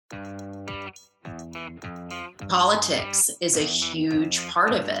Politics is a huge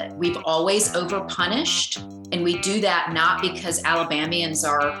part of it. We've always overpunished, and we do that not because Alabamians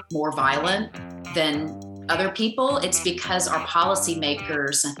are more violent than other people. It's because our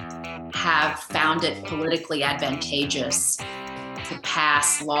policymakers have found it politically advantageous to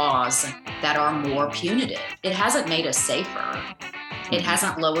pass laws that are more punitive. It hasn't made us safer. It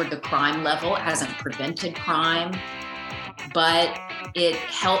hasn't lowered the crime level. It hasn't prevented crime, but it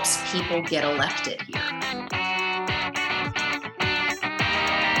helps people get elected here.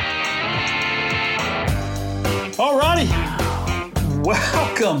 All righty.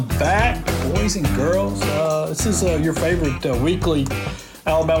 Welcome back, boys and girls. This is your favorite weekly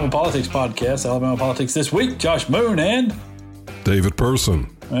Alabama Politics podcast, Alabama Politics This Week. Josh Moon and David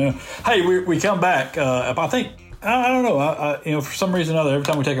Person. Hey, we come back. I think, I don't know, for some reason or other, every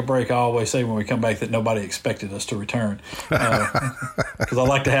time we take a break, I always say when we come back that nobody expected us to return. Because I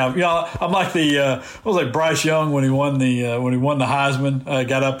like to have, I'm like Bryce Young when he won the Heisman,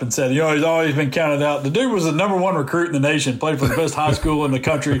 got up and said, he's always been counted out. The dude was the number one recruit in the nation, played for the best high school in the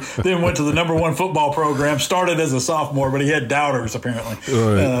country, then went to the number one football program, started as a sophomore, but he had doubters apparently.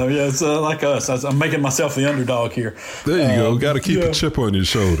 Right. It's like us. I'm making myself the underdog here. There you go. Got to keep a chip on your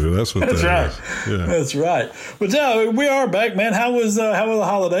shoulder. That's what that's right. Is. Yeah. That's right. But yeah, we are back, man. How were the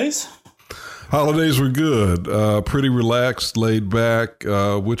holidays? Holidays were good. Pretty relaxed, laid back,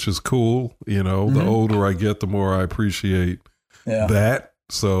 which is cool. The older I get, the more I appreciate that.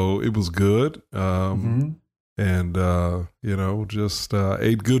 So it was good. And, just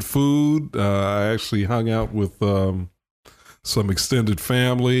ate good food. I actually hung out with some extended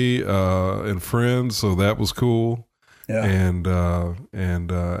family and friends. So that was cool. Yeah. And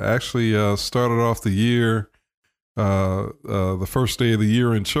actually started off the year the first day of the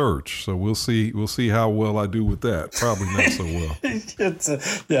year in church. So we'll see how well I do with that. Probably not so well. I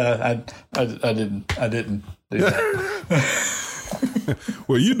didn't do that.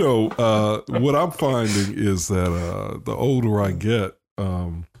 Well, what I'm finding is that the older I get,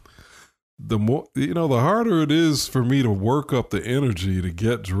 the more, the harder it is for me to work up the energy to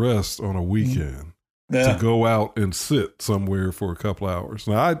get dressed on a weekend, to go out and sit somewhere for a couple hours.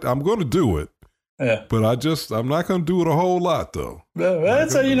 Now, I'm going to do it. Yeah, but I'm not going to do it a whole lot though.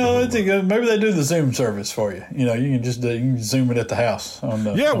 That's maybe they do the Zoom service for you. You can just you can Zoom it at the house on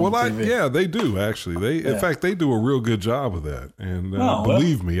the TV. They do actually. In fact, they do a real good job of that. And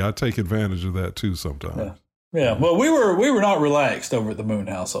believe me, I take advantage of that too sometimes. Yeah, well, we were not relaxed over at the Moon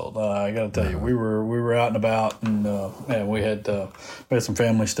household. I got to tell you, we were out and about, and we had some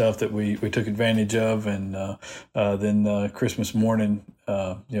family stuff that we took advantage of, and then Christmas morning,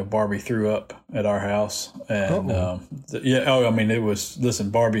 Barbie threw up at our house, and it was. Listen,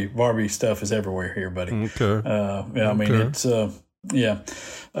 Barbie stuff is everywhere here, buddy. Okay.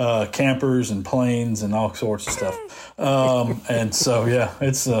 It's campers and planes and all sorts of stuff. And so,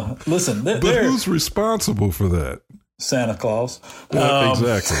 it's, listen. But who's responsible for that? Santa Claus.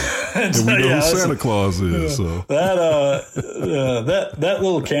 Exactly. And we know who Santa Claus is. So that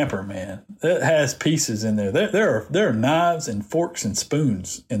little camper, man, that has pieces in there. There are knives and forks and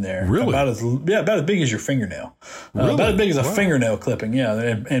spoons in there. Really? About as big as your fingernail. Really? About as big as a fingernail clipping. Yeah,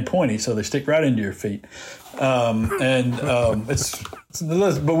 and pointy, so they stick right into your feet. But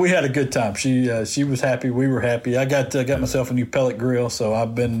we had a good time. She was happy. We were happy. I got myself a new pellet grill, so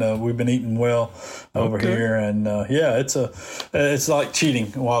we've been eating well over here, and it's like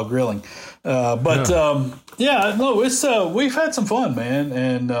cheating while grilling. We've had some fun, man,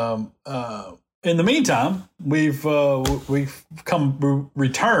 and in the meantime, we've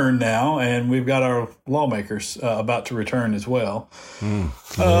returned now, and we've got our lawmakers about to return as well.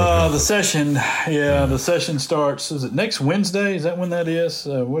 The session starts. Is it next Wednesday? Is that when that is?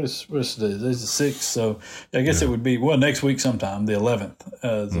 What is today? Today's the 6th, so I guess it would be next week sometime, the 11th,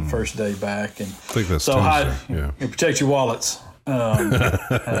 the first day back. And I think that's Tuesday. Protect your wallets.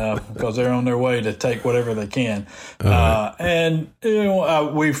 Because they're on their way to take whatever they can.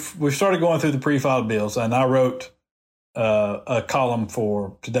 We've started going through the pre-filed bills, and I wrote a column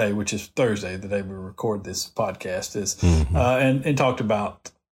for today, which is Thursday, the day we record this podcast, and talked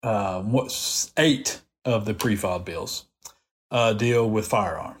about what 8 of the pre-filed bills deal with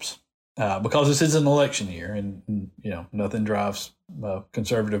firearms. Because this is an election year, and nothing drives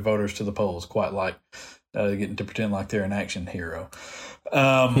conservative voters to the polls quite like getting to pretend like they're an action hero.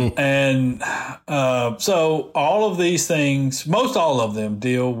 So all of these things, most all of them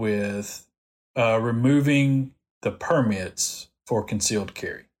deal with removing the permits for concealed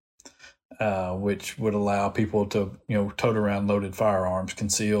carry, which would allow people to, tote around loaded firearms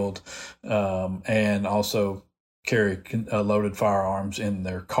concealed, and also carry loaded firearms in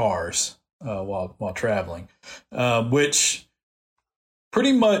their cars while traveling, which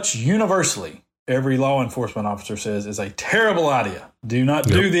pretty much universally every law enforcement officer says is a terrible idea. Do not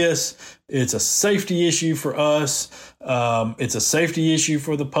do this. It's a safety issue for us. It's a safety issue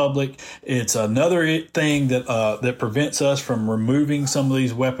for the public. It's another thing that prevents us from removing some of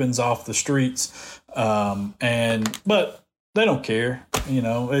these weapons off the streets. But they don't care.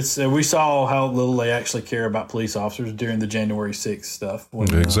 We saw how little they actually care about police officers during the January 6th stuff.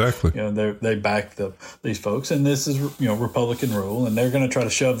 When, exactly. They backed these folks, and this is Republican rule, and they're going to try to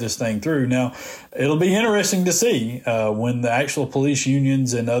shove this thing through. Now, it'll be interesting to see when the actual police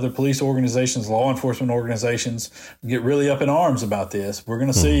unions and other police organizations, law enforcement organizations, get really up in arms about this. We're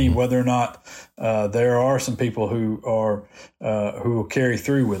going to see whether or not there are some people who will carry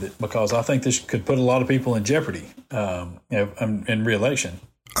through with it, because I think this could put a lot of people in jeopardy in re-election.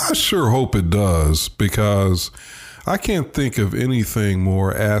 I sure hope it does, because I can't think of anything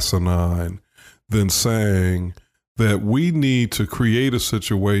more asinine than saying that we need to create a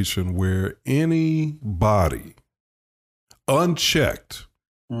situation where anybody unchecked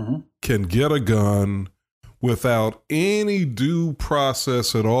can get a gun without any due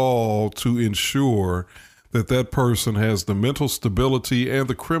process at all to ensure that that person has the mental stability and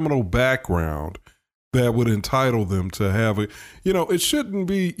the criminal background that would entitle them to have it. It shouldn't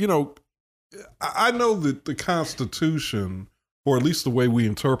be, I know that the Constitution, or at least the way we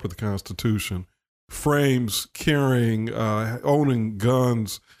interpret the Constitution, frames owning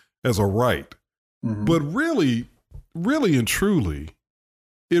guns as a right. But really and truly,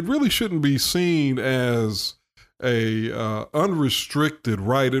 it really shouldn't be seen as a unrestricted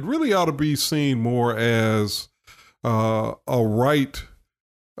right. It really ought to be seen more as a right.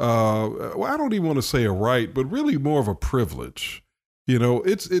 I don't even want to say a right, but really more of a privilege.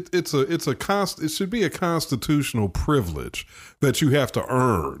 It should be a constitutional privilege that you have to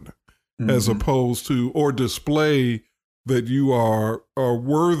earn, as opposed to, or display that you are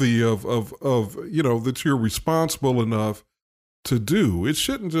worthy of that you're responsible enough to do. It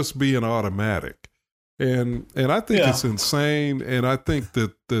shouldn't just be an automatic. And I think it's insane. And I think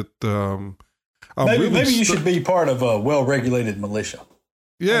that maybe you should be part of a well-regulated militia.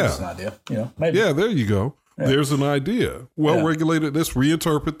 Yeah. That's an idea. Maybe. Yeah, there you go. Yeah. There's an idea. Well-regulated. Let's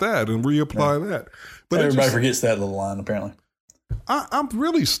reinterpret that and reapply that. But everybody forgets that little line, apparently. I'm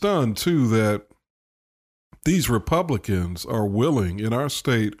really stunned, too, that these Republicans are willing, in our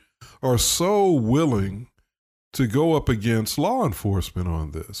state, are so willing to go up against law enforcement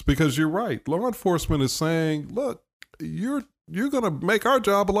on this. Because you're right. Law enforcement is saying, look, you're going to make our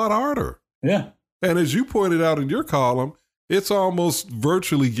job a lot harder. Yeah. And as you pointed out in your column, it's almost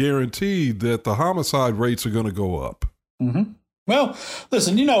virtually guaranteed that the homicide rates are going to go up. Well,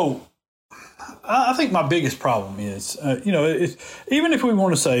 listen, I think my biggest problem is, even if we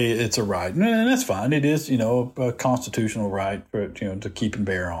want to say it's a right, and that's fine. It is, a constitutional right for, to keep and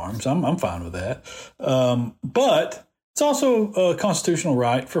bear arms. I'm fine with that. But it's also a constitutional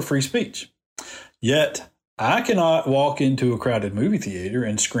right for free speech. Yet I cannot walk into a crowded movie theater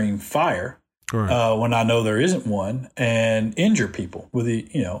and scream fire. Right. When I know there isn't one, and injure people with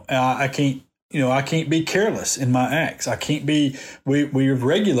I can't be careless in my acts. I can't be. We've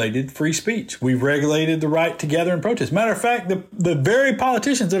regulated free speech. We've regulated the right to gather and protest. Matter of fact, the very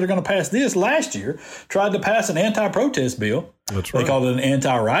politicians that are going to pass this last year tried to pass an anti-protest bill. That's right. They called it an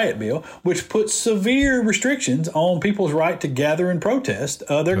anti-riot bill, which puts severe restrictions on people's right to gather and protest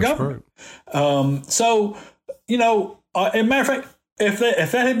their government. Right. So, as a matter of fact, if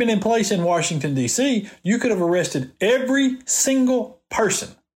that had been in place in Washington, D.C., you could have arrested every single person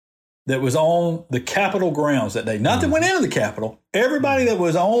that was on the Capitol grounds that day. Not that went into the Capitol. Everybody that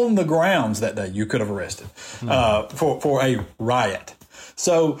was on the grounds that day, you could have arrested for a riot.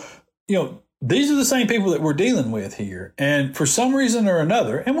 So, these are the same people that we're dealing with here. And for some reason or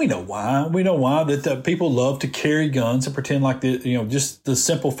another, and we know why, that people love to carry guns and pretend like just the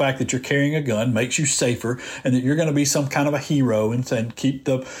simple fact that you're carrying a gun makes you safer, and that you're going to be some kind of a hero and keep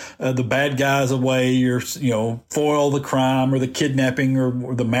the bad guys away, or, foil the crime or the kidnapping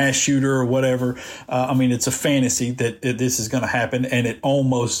or the mass shooter or whatever. It's a fantasy that this is going to happen, and it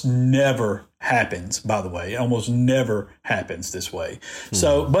almost never happens, by the way. It almost never happens this way.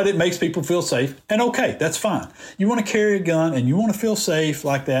 So, but it makes people feel safe, and okay, that's fine. You want to carry a gun and you want to feel safe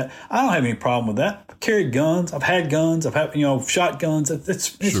like that. I don't have any problem with that. carried guns. I've had guns. I've had, shotguns.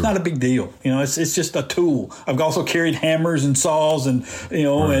 It's sure. Not a big deal. It's just a tool. I've also carried hammers and saws and, right.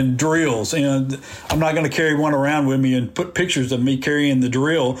 and drills. I'm not going to carry one around with me and put pictures of me carrying the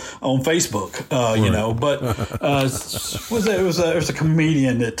drill on Facebook, right. But there's a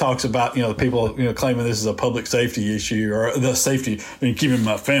comedian that talks about, the people, claiming this is a public safety issue or the safety, keeping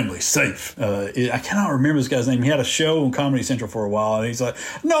my family safe. I cannot remember this guy's name. He had a show on Comedy Central for a while, and he's like,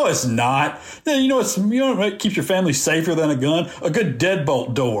 no, it's not. It keeps your family safer than a gun. A good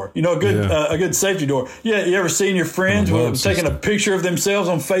deadbolt door, a good safety door. Yeah, you ever seen your friends taking a picture of themselves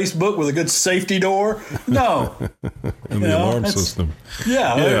on Facebook with a good safety door? No. And the alarm system.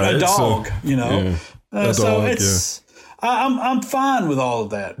 A dog. I'm fine with all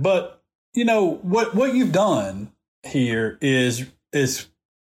of that, but what you've done here is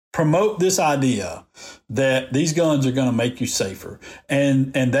promote this idea that these guns are going to make you safer.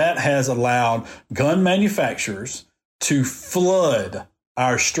 And that has allowed gun manufacturers to flood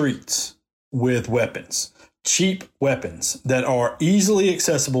our streets with weapons, cheap weapons that are easily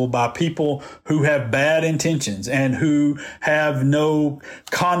accessible by people who have bad intentions and who have no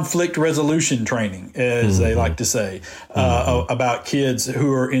conflict resolution training, as they like to say, about kids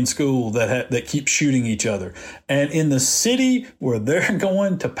who are in school that keep shooting each other. And in the city where they're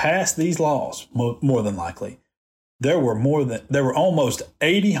going to pass these laws, more than likely, there were almost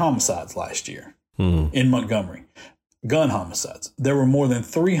 80 homicides last year in Montgomery. Gun homicides. There were more than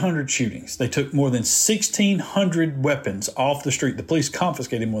 300 shootings. They took more than 1,600 weapons off the street. The police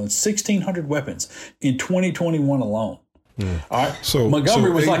confiscated more than 1,600 weapons in 2021 alone. All right. So Montgomery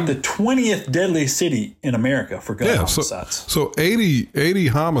was like the 20th deadliest city in America for gun homicides. So 80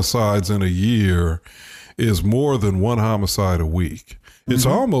 homicides in a year is more than one homicide a week. It's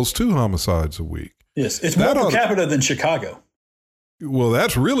almost 2 homicides a week. Yes. It's more per capita than Chicago. Well,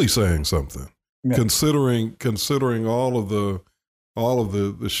 that's really saying something. Yeah. Considering all of the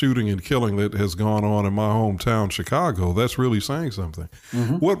shooting and killing that has gone on in my hometown, Chicago, that's really saying something.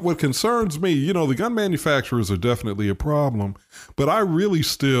 What concerns me, the gun manufacturers are definitely a problem, but I really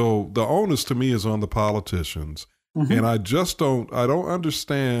the onus to me is on the politicians. And I don't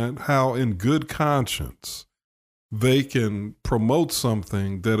understand how in good conscience they can promote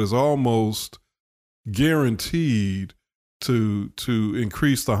something that is almost guaranteed to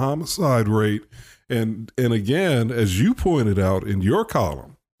increase the homicide rate. And again, as you pointed out in your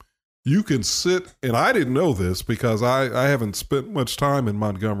column, you can sit, and I didn't know this because I haven't spent much time in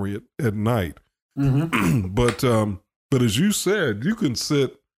Montgomery at night. But as you said, you can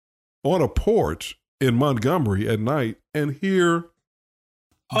sit on a porch in Montgomery at night and hear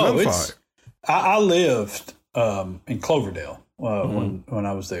gunfire. I lived in Cloverdale. When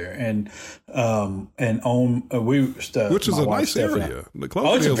I was there, and which is a nice area.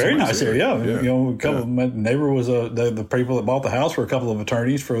 It's a very nice area. My neighbor was the people that bought the house were a couple of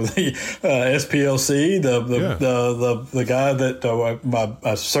attorneys for the SPLC. The guy that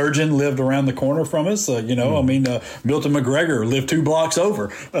a surgeon lived around the corner from us. Milton McGregor lived 2 blocks over.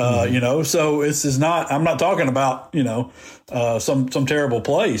 So this is not. I'm not talking about some terrible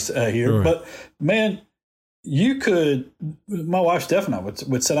place here, right. But man. My wife Steph and I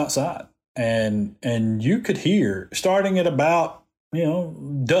would sit outside and you could hear, starting at about,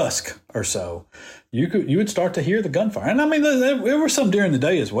 dusk or so, you would start to hear the gunfire. And I mean, there were some during the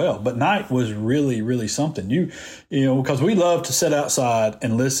day as well, but night was really, really something. Because we love to sit outside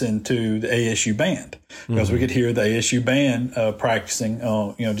and listen to the ASU band because we could hear the ASU band practicing,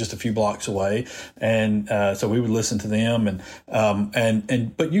 just a few blocks away. And so we would listen to them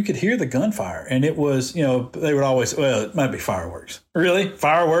but you could hear the gunfire, and it was, they would always, it might be fireworks. Really?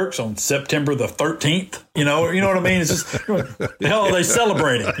 Fireworks on September the 13th? You know what I mean? It's just, the hell are they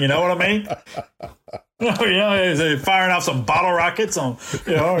celebrating? You know what I mean? They're firing off some bottle rockets on,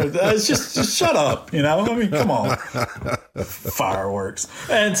 it's just shut up, I mean, come on, fireworks.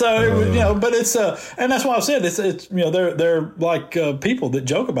 And so, but it's, and that's why I said it's they're like people that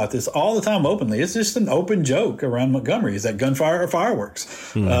joke about this all the time openly. It's just an open joke around Montgomery. Is that gunfire or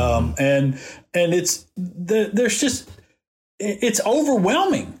fireworks? And there's just, it's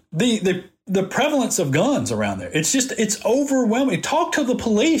overwhelming. The prevalence of guns around there. It's overwhelming. Talk to the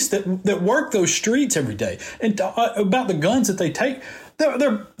police that work those streets every day and about the guns that they take.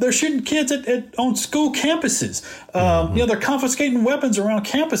 They're shooting kids on school campuses. They're confiscating weapons around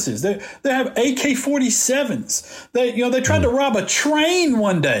campuses. They have AK-47s. They tried to rob a train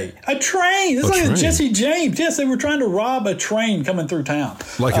one day. A train. It's like Jesse James. Yes, they were trying to rob a train coming through town.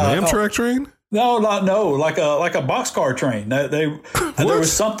 Like an Amtrak train? No, like a boxcar train. There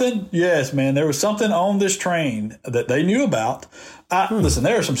was something. Yes, man, there was something on this train that they knew about. Listen,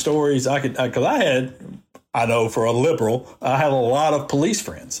 there are some stories I know for a liberal, I had a lot of police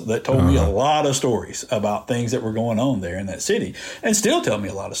friends that told me a lot of stories about things that were going on there in that city, and still tell me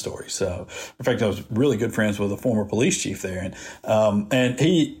a lot of stories. So, in fact, I was really good friends with a former police chief there, and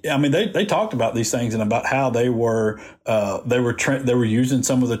they talked about these things and about how they were using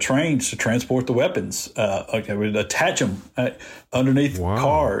some of the trains to transport the weapons. They would attach them underneath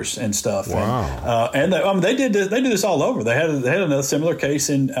cars and stuff. Wow. And they did this all over. They had another similar case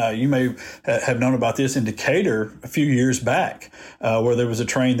in you may have known about this in Decatur a few years back, where there was a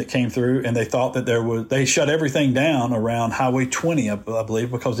train that came through, and they thought that they shut everything down around Highway 20, I believe,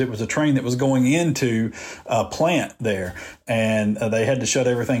 because it was a train that was going into a plant there, and they had to shut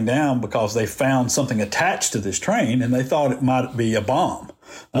everything down because they found something attached to this train, and they thought it might be a bomb.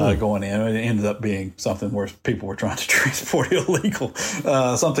 Going in, it ended up being something where people were trying to transport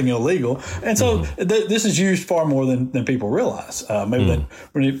something illegal, and so this is used far more than people realize. Maybe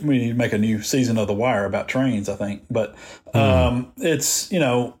we need to make a new season of The Wire about trains, I think. But it's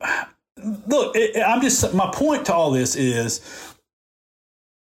look, my point to all this is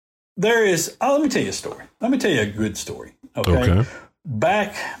there is. Let me tell you a story. Let me tell you a good story. Okay.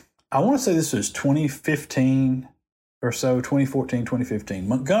 Back, I want to say this was 2015. Or so, 2014, 2015.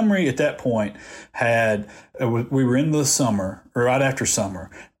 Montgomery at that point we were in the summer, or right after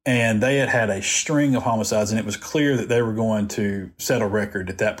summer, and they had a string of homicides, and it was clear that they were going to set a record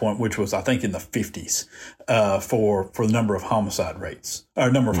at that point, which was, I think, in the 50s for the number of homicide rates,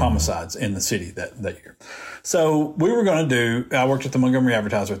 or number of homicides in the city that year. So we were going to I worked at the Montgomery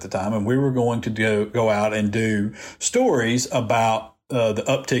Advertiser at the time, and we were going to go out and do stories about the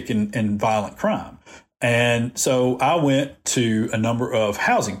uptick in violent crime. And so I went to a number of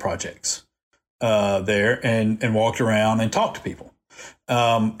housing projects there and walked around and talked to people.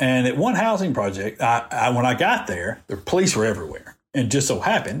 And at one housing project, when I got there, the police were everywhere. And just so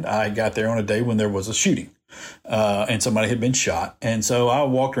happened, I got there on a day when there was a shooting. And somebody had been shot. And so I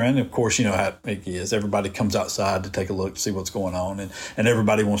walked around, and of course, you know how it is. Everybody comes outside to take a look, to see what's going on, and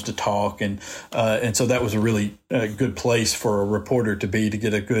everybody wants to talk. And so that was a really good place for a reporter to be, to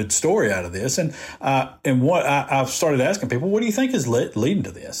get a good story out of this. And what I've started asking people, what do you think is leading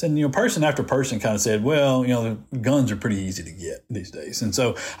to this? And, person after person kind of said, well, the guns are pretty easy to get these days. And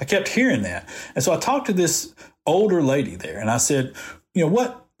so I kept hearing that. And so I talked to this older lady there, and I said,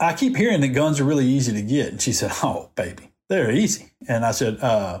 what? I keep hearing that guns are really easy to get. And she said, oh, baby, they're easy. And I said,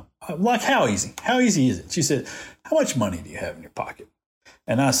 like how easy? How easy is it? She said, how much money do you have in your pocket?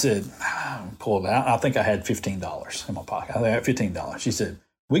 And I said, pull it out. I think I had $15 in my pocket. I had $15. She said,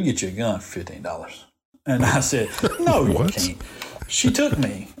 we get you a gun for $15. And I said, no, you can't. She took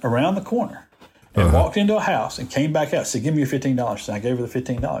me around the corner and walked into a house and came back out. She said, give me your $15. And I gave her the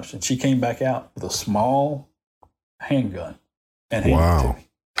 $15. And she came back out with a small handgun and handed it to me.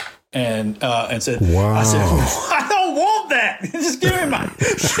 And said, wow. I said, I don't want that. Just give me my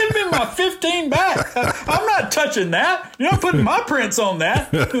 15 back. I'm not touching that. You're not putting my prints on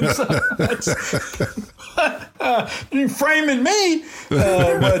that. You're framing me.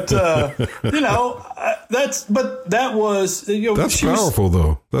 That was, that's powerful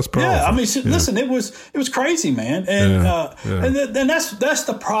though. That's powerful. Yeah. I mean, listen, it was crazy, man. And, and that's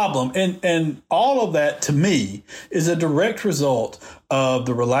the problem. And all of that to me is a direct result of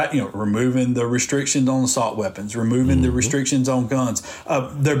the removing the restrictions on assault weapons, removing the restrictions on guns.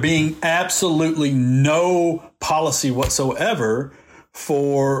 There being absolutely no policy whatsoever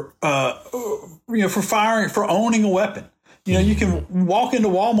for firing, for owning a weapon. You can walk into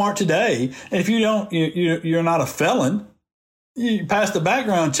Walmart today, and if you don't, you're not a felon. You pass the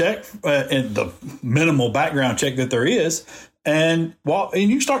background check, and the minimal background check that there is, and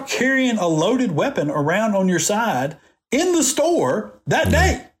you start carrying a loaded weapon around on your side in the store that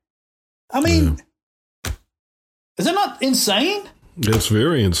day. I mean, is that not insane? It's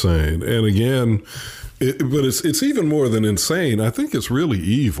very insane. And again, but it's even more than insane. I think it's really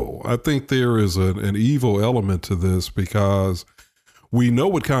evil. I think there is an evil element to this because we know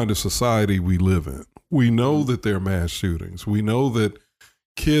what kind of society we live in. We know that there are mass shootings. We know that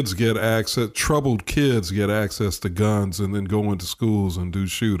troubled kids get access to guns and then go into schools and do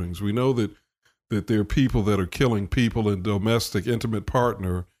shootings. We know that there are people that are killing people in domestic, intimate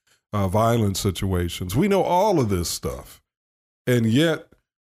partner violence situations. We know all of this stuff. And yet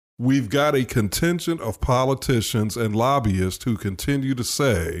we've got a contingent of politicians and lobbyists who continue to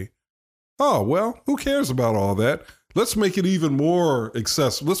say, oh, well, who cares about all that? Let's make it even more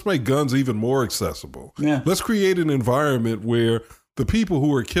accessible. Let's make guns even more accessible. Yeah. Let's create an environment where the people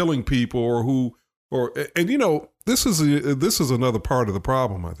who are killing people this is another part of the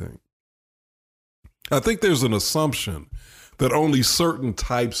problem. I think there's an assumption that only certain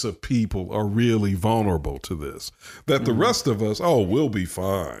types of people are really vulnerable to this, that the rest of us, we'll be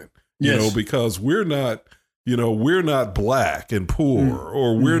fine, because we're not black and poor,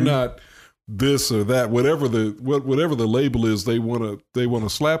 or we're not this or that, whatever the label is they want to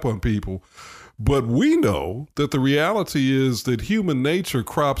slap on people. But we know that the reality is that human nature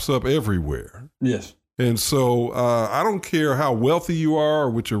crops up everywhere. Yes. And so I don't care how wealthy you are, or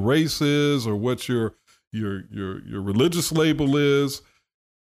what your race is, or what your religious label is.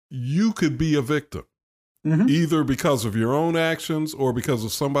 You could be a victim, either because of your own actions or because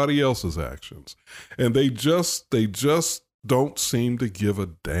of somebody else's actions. And they just don't seem to give a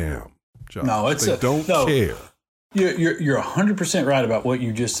damn, Josh. No, they don't care. You're 100% right about what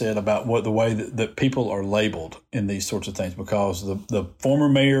you just said about what the way that people are labeled in these sorts of things, because the former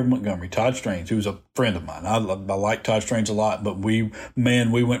mayor of Montgomery, Todd Strange, who's a friend of mine, I like Todd Strange a lot, but we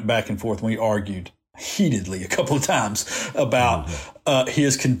went back and forth and we argued heatedly a couple of times about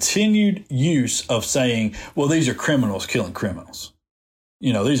his continued use of saying, well, these are criminals killing criminals.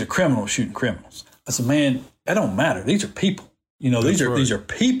 These are criminals shooting criminals. I said, man, that don't matter. These are people. These are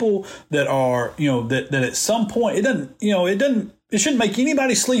people that are, that at some point it shouldn't make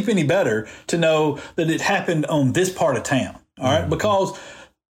anybody sleep any better to know that it happened on this part of town. All right. Because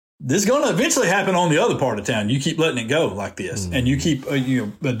this is going to eventually happen on the other part of town. You keep letting it go like this, and you keep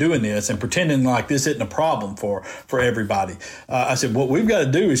doing this and pretending like this isn't a problem for everybody. I said, what we've got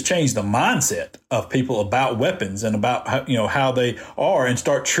to do is change the mindset of people about weapons and about how they are, and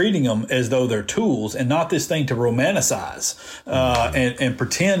start treating them as though they're tools, and not this thing to romanticize and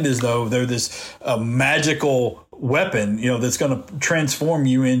pretend as though they're this magical weapon, that's going to transform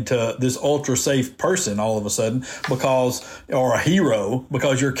you into this ultra safe person all of a sudden, or a hero,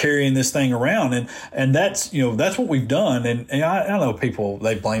 because you're carrying this thing around. And that's what we've done. And I know people,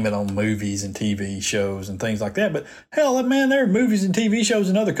 they blame it on movies and TV shows and things like that. But hell, man, there are movies and TV shows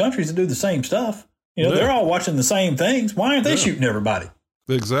in other countries that do the same stuff. They're all watching the same things. Why aren't they shooting everybody?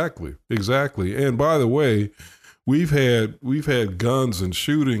 Exactly. And by the way, We've had guns and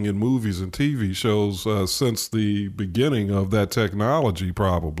shooting in movies and TV shows since the beginning of that technology,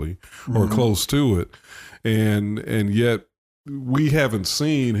 probably, or close to it, and yet we haven't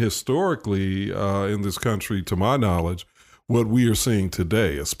seen historically in this country, to my knowledge, what we are seeing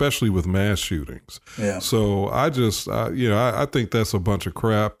today, especially with mass shootings. Yeah. So I think that's a bunch of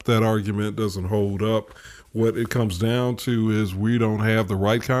crap. That argument doesn't hold up. What it comes down to is we don't have the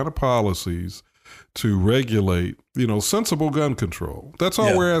right kind of policies to regulate, sensible gun control. That's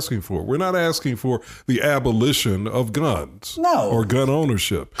all we're asking for. We're not asking for the abolition of guns or gun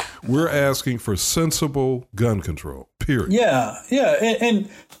ownership. We're asking for sensible gun control, period. Yeah.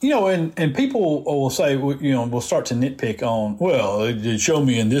 And people will say, we'll start to nitpick on, well, it showed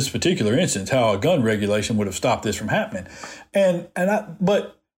me in this particular instance how a gun regulation would have stopped this from happening.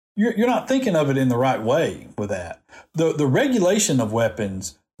 But you're not thinking of it in the right way with that. The regulation of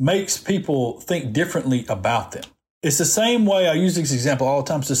weapons makes people think differently about them. It's the same way, I use this example all the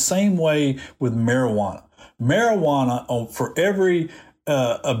time, it's the same way with marijuana. Marijuana, for every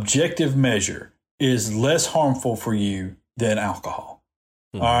objective measure, is less harmful for you than alcohol.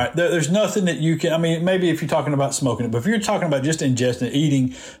 All right. There's nothing that you can, maybe if you're talking about smoking it, but if you're talking about just ingesting it,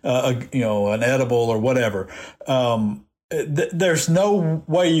 eating, an edible or whatever, there's no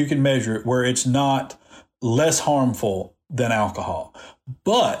way you can measure it where it's not less harmful than alcohol.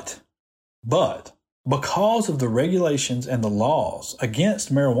 But because of the regulations and the laws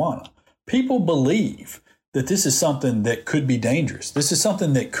against marijuana, people believe that this is something that could be dangerous. This is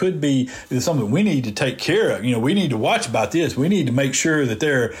something that could be something we need to take care of. We need to watch about this. We need to make sure that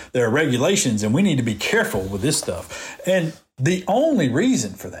there are regulations, and we need to be careful with this stuff. And the only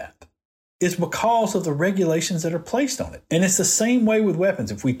reason for that is because of the regulations that are placed on it. And it's the same way with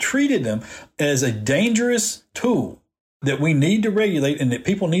weapons. If we treated them as a dangerous tool that we need to regulate and that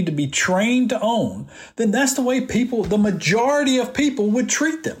people need to be trained to own, then that's the way the majority of people would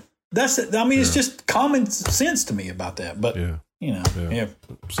treat them. That's it. It's just common sense to me about that. But,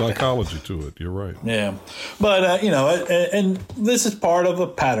 psychology to it. You're right. Yeah. But, and this is part of a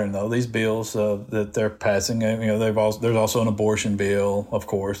pattern, though, these bills that they're passing. There's also an abortion bill, of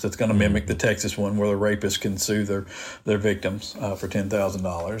course, that's going to mimic the Texas one where the rapists can sue their victims for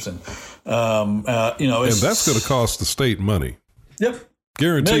 $10,000. And that's going to cost the state money. Yep.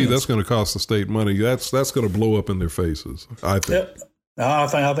 Guaranteed that's going to cost the state money. That's going to blow up in their faces, I think. Yep.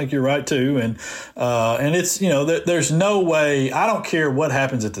 I think you're right, too. And it's, there's no way, I don't care what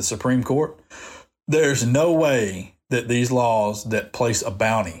happens at the Supreme Court. There's no way that these laws that place a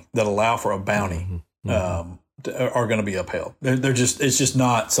bounty, that allow for a bounty, are going to be upheld. It's just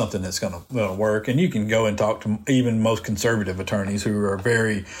not something that's going to work. And you can go and talk to even most conservative attorneys who are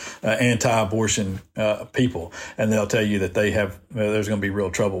very anti-abortion people, and they'll tell you that there's going to be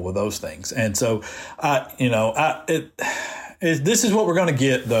real trouble with those things. And so, this is what we're going to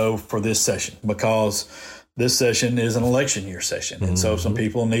get though for this session, because this session is an election year session. And so some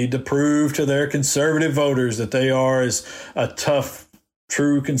people need to prove to their conservative voters that they are as a tough,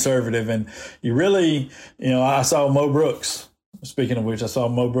 true conservative. And you really, I saw Mo Brooks, speaking of which, I saw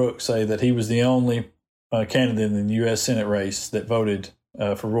Mo Brooks say that he was the only candidate in the U.S. Senate race that voted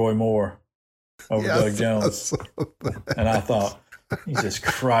for Roy Moore over Doug Jones. And I thought, Jesus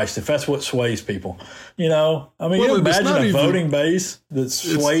Christ, if that's what sways people, imagine a voting base that's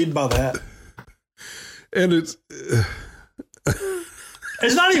swayed by that. And it's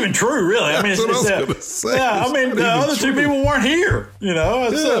not even true, really. I mean, the other two people weren't here.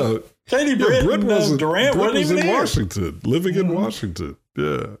 Katie Britt and Durant wasn't even in here. Washington, living in Washington.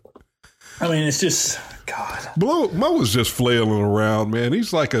 Yeah. I mean, it's just God. Mo was just flailing around, man.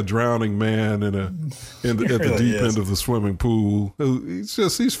 He's like a drowning man at the deep end of the swimming pool.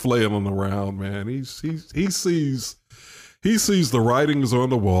 He's flailing around, man. He sees the writings on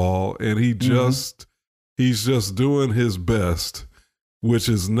the wall, and he's just doing his best, which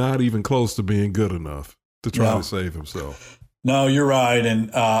is not even close to being good enough to try to save himself. No, you're right, and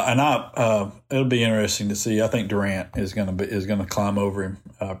it'll be interesting to see. I think Durant is going to climb over him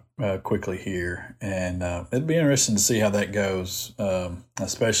quickly here, and it'll be interesting to see how that goes,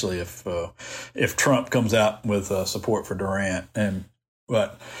 especially if Trump comes out with support for Durant.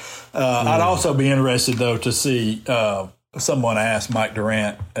 But I'd also be interested though to see. Someone asked Mike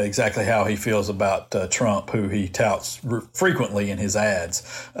Durant exactly how he feels about Trump, who he touts frequently in his ads,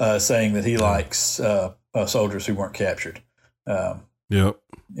 saying that he likes soldiers who weren't captured. Yep.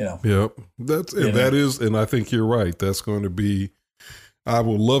 That is, and I think you're right. That's going to be. I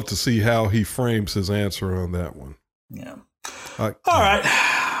would love to see how he frames his answer on that one. Yeah. All right.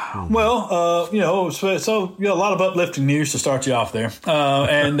 Well, so a lot of uplifting news to start you off there.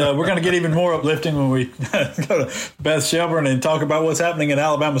 And we're going to get even more uplifting when we go to Beth Shelburne and talk about what's happening in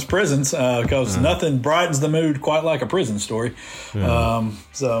Alabama's prisons, because nothing brightens the mood quite like a prison story. Yeah.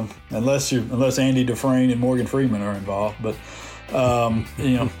 So unless Andy Dufresne and Morgan Freeman are involved, but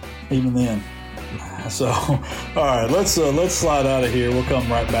even then. So, all right, let's slide out of here. We'll come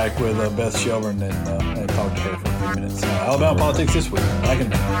right back with Beth Shelburne and talk to her for a few minutes. Alabama Politics This Week.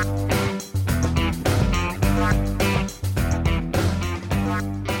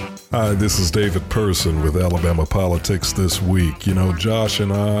 Hi, this is David Person with Alabama Politics This Week. Josh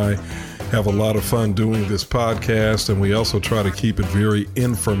and I have a lot of fun doing this podcast, and we also try to keep it very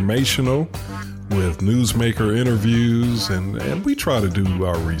informational with newsmaker interviews, and we try to do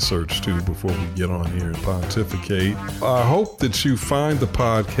our research too before we get on here and pontificate. I hope that you find the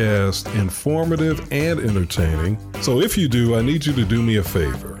podcast informative and entertaining. So if you do, I need you to do me a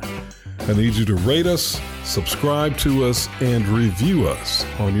favor. I need you to rate us, subscribe to us, and review us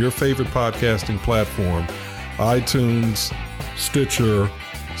on your favorite podcasting platform, iTunes, Stitcher,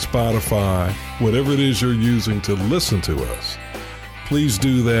 Spotify, whatever it is you're using to listen to us. Please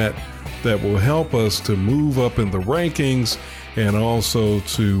do that. That will help us to move up in the rankings and also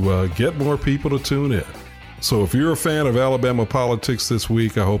to get more people to tune in. So if you're a fan of Alabama Politics This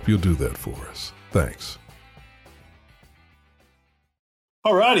Week, I hope you'll do that for us. Thanks.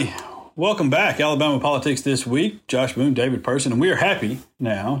 All righty. Welcome back. Alabama Politics This Week. Josh Boone, David Person, and we are happy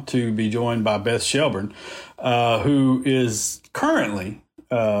now to be joined by Beth Shelburne, who is currently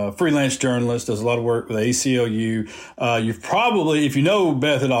freelance journalist, does a lot of work with ACLU. You've probably, if you know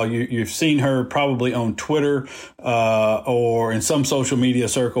Beth at all, you've seen her probably on Twitter or in some social media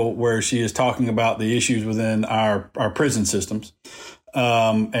circle where she is talking about the issues within our prison systems.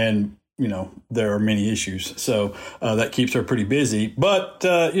 And there are many issues, so that keeps her pretty busy. But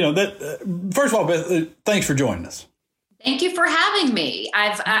first of all, Beth, thanks for joining us. Thank you for having me.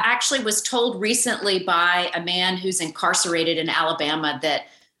 I actually was told recently by a man who's incarcerated in Alabama that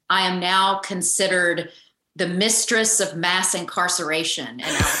I am now considered the mistress of mass incarceration in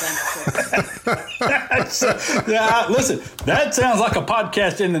Alabama. Listen, that sounds like a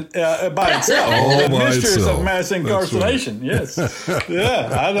podcast by itself. Oh, the mistress itself. of mass incarceration. Right. Yes.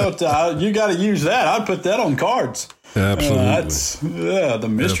 Yeah, I don't. You got to use that. I'd put that on cards. Absolutely. The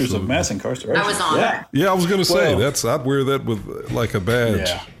mistress of mass incarceration. I was honored. Yeah, I was going to say I'd wear that with like a badge.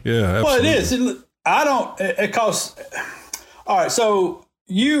 Yeah, absolutely. Well, it is. I don't. It costs. All right, so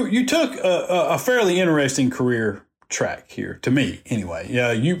you took a fairly interesting career track here to me anyway.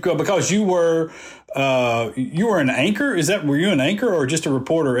 Yeah, because you were an anchor. Were you an anchor or just a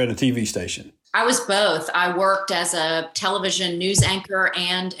reporter at a TV station? I was both. I worked as a television news anchor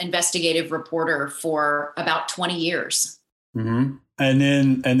and investigative reporter for about 20 years. Mm-hmm. And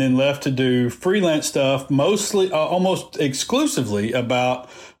then left to do freelance stuff, mostly almost exclusively about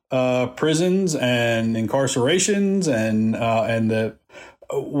prisons and incarcerations and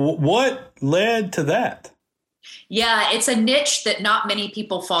what led to that? Yeah, it's a niche that not many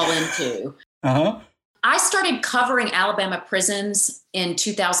people fall into. Uh-huh. I started covering Alabama prisons in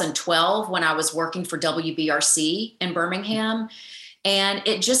 2012 when I was working for WBRC in Birmingham, and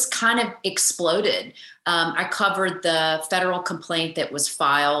it just kind of exploded. I covered the federal complaint that was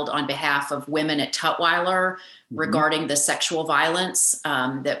filed on behalf of women at Tutwiler regarding the sexual violence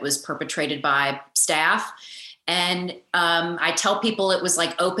that was perpetrated by staff. And I tell people it was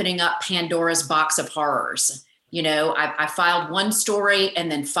like opening up Pandora's box of horrors. You know, I filed one story and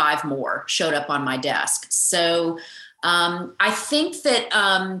then 5 more showed up on my desk. So I think that,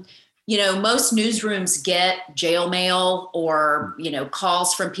 most newsrooms get jail mail or,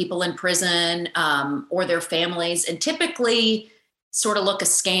 calls from people in prison or their families, and typically sort of look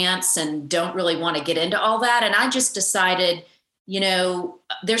askance and don't really want to get into all that. And I just decided,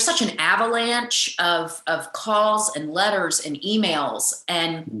 there's such an avalanche of calls and letters and emails,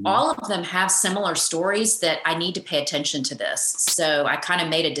 and all of them have similar stories that I need to pay attention to this. So I kind of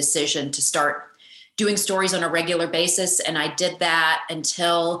made a decision to start doing stories on a regular basis. And I did that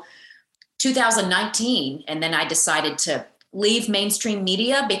until 2019. And then I decided to leave mainstream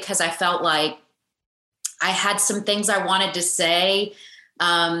media because I felt like I had some things I wanted to say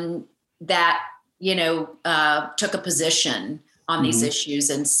that, took a position on these issues.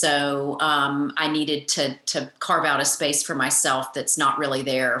 And so I needed to carve out a space for myself that's not really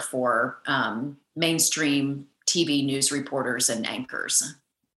there for mainstream TV news reporters and anchors.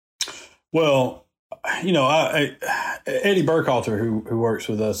 Well, Eddie Burkhalter, who works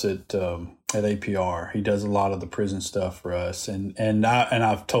with us at APR, he does a lot of the prison stuff for us, and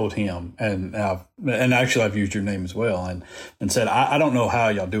I've told him, and actually I've used your name as well, and said I don't know how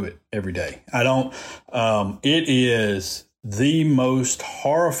y'all do it every day. I don't. It is the most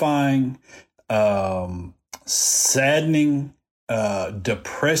horrifying, saddening,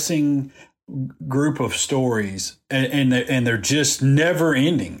 depressing group of stories, and they're just never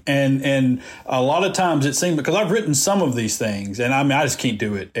ending. And a lot of times it seems, because I've written some of these things, and I mean, I just can't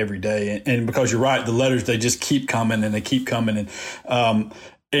do it every day. And because you're right, the letters, they just keep coming and they keep coming. And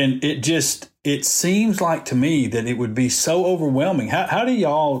it seems like to me that it would be so overwhelming. How do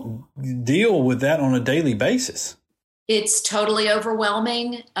y'all deal with that on a daily basis? It's totally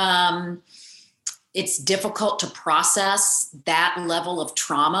overwhelming. It's difficult to process that level of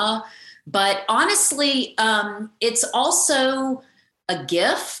trauma. But honestly, it's also a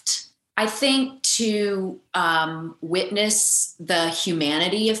gift, I think, to witness the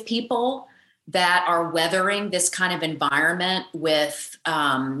humanity of people that are weathering this kind of environment with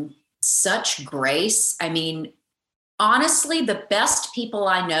such grace. I mean, honestly, the best people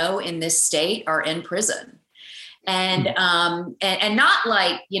I know in this state are in prison. And not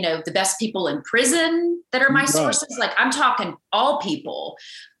like, the best people in prison that are my sources. Like, I'm talking all people,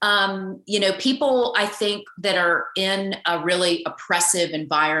 people I think that are in a really oppressive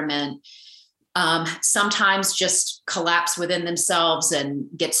environment, sometimes just collapse within themselves and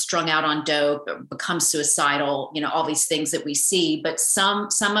get strung out on dope, or become suicidal, all these things that we see. But some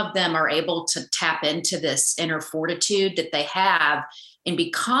of them are able to tap into this inner fortitude that they have and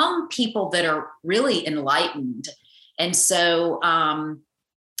become people that are really enlightened. And so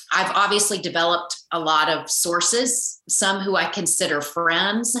I've obviously developed a lot of sources, some who I consider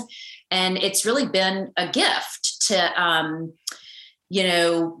friends, and it's really been a gift to,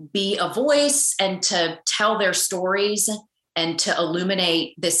 be a voice and to tell their stories and to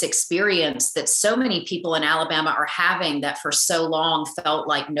illuminate this experience that so many people in Alabama are having, that for so long felt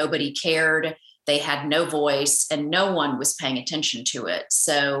like nobody cared. They had no voice and no one was paying attention to it.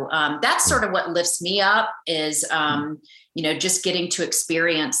 So that's sort of what lifts me up is, just getting to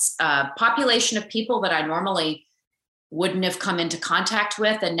experience a population of people that I normally wouldn't have come into contact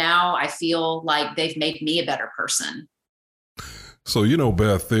with. And now I feel like they've made me a better person. So,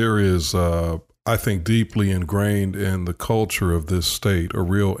 Beth, there is, I think, deeply ingrained in the culture of this state, a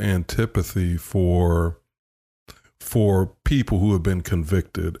real antipathy for people who have been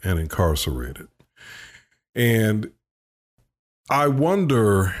convicted and incarcerated. And I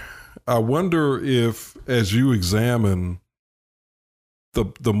wonder if, as you examine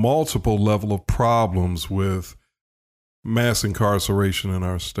the multiple level of problems with mass incarceration in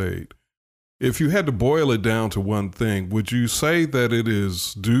our state, if you had to boil it down to one thing, would you say that it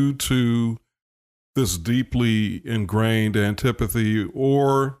is due to this deeply ingrained antipathy,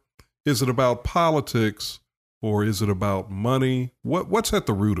 or is it about politics, or is it about money? What's at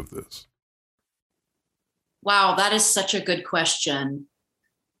the root of this? Wow, that is such a good question.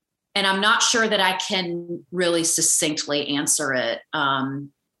 And I'm not sure that I can really succinctly answer it.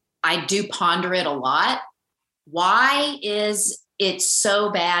 I do ponder it a lot. Why is it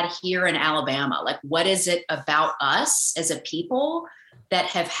so bad here in Alabama? Like, what is it about us as a people that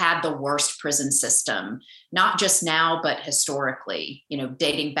have had the worst prison system, not just now, but historically,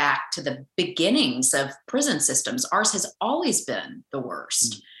 dating back to the beginnings of prison systems? Ours has always been the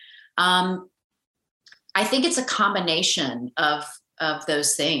worst. I think it's a combination of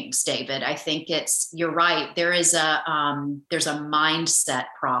those things, David. I think you're right. There's a mindset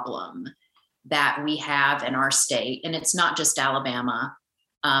problem that we have in our state, and it's not just Alabama.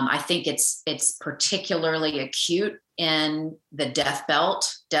 I think it's particularly acute in the death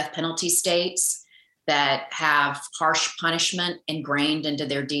penalty states that have harsh punishment ingrained into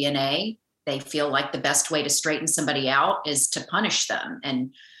their DNA. They feel like the best way to straighten somebody out is to punish them,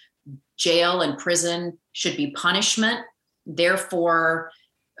 and jail and prison should be punishment. Therefore,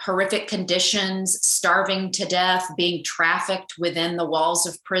 horrific conditions, starving to death, being trafficked within the walls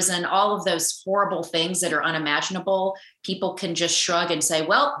of prison, all of those horrible things that are unimaginable, people can just shrug and say,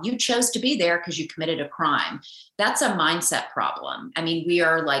 well, you chose to be there because you committed a crime. That's a mindset problem. I mean, we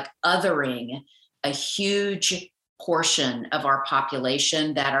are like othering a huge portion of our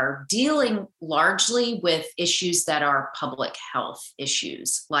population that are dealing largely with issues that are public health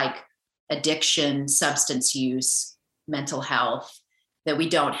issues, like addiction, substance use, mental health, that we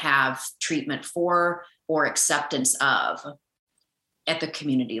don't have treatment for or acceptance of at the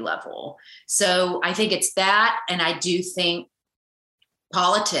community level. So I think it's that. And I do think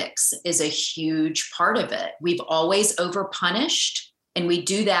politics is a huge part of it. We've always overpunished, and we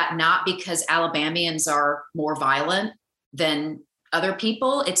do that not because Alabamians are more violent than other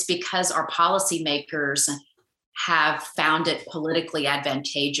people. It's because our policymakers have found it politically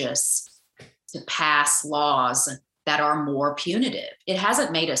advantageous to pass laws that are more punitive. It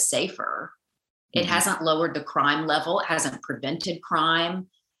hasn't made us safer. It hasn't lowered the crime level. It hasn't prevented crime,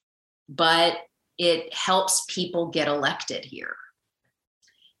 but it helps people get elected here.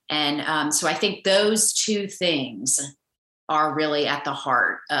 And so I think those two things are really at the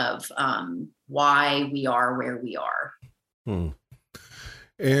heart of why we are where we are.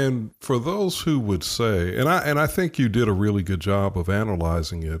 And for those who would say, and I think you did a really good job of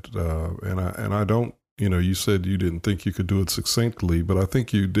analyzing it, and I don't, you said you didn't think you could do it succinctly, but I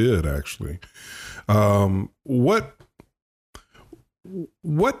think you did actually. What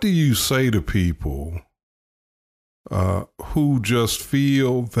do you say to people who just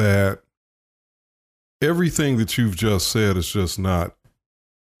feel that everything that you've just said is just not,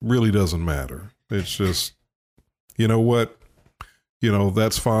 really doesn't matter? It's just, you know what?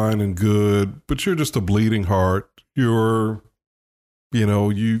 That's fine and good, but you're just a bleeding heart. You're,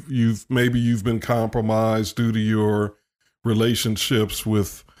 you've been compromised due to your relationships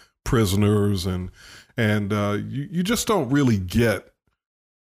with prisoners, and you just don't really get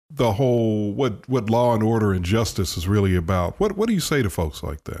the whole what law and order and justice is really about. What do you say to folks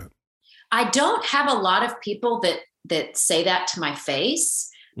like that? I don't have a lot of people that say that to my face.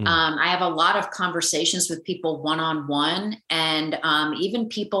 I have a lot of conversations with people one-on-one, and even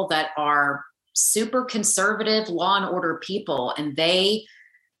people that are super conservative law and order people, and they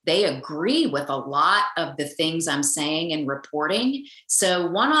agree with a lot of the things I'm saying and reporting. So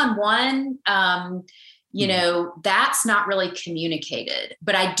one-on-one, that's not really communicated,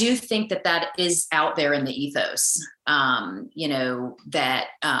 but I do think that is out there in the ethos. That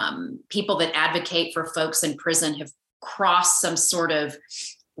people that advocate for folks in prison have crossed some sort of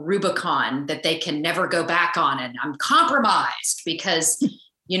Rubicon that they can never go back on. And I'm compromised because,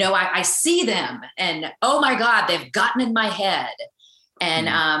 I see them and, oh my God, they've gotten in my head. And,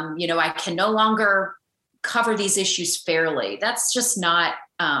 I can no longer cover these issues fairly. That's just not,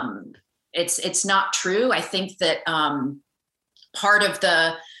 it's not true. I think that part of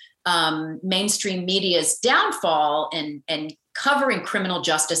the mainstream media's downfall and covering criminal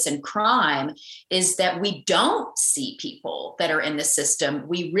justice and crime is that we don't see people that are in the system.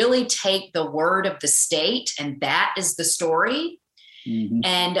 We really take the word of the state, and that is the story.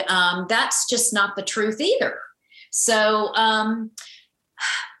 And that's just not the truth either. So, I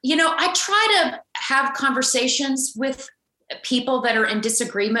try to have conversations with people that are in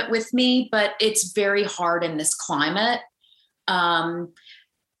disagreement with me, but it's very hard in this climate.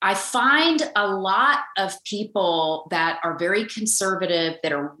 I find a lot of people that are very conservative,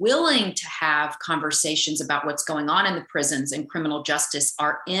 that are willing to have conversations about what's going on in the prisons and criminal justice,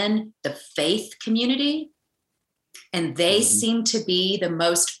 are in the faith community. And they seem to be the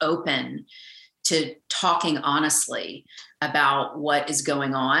most open to talking honestly about what is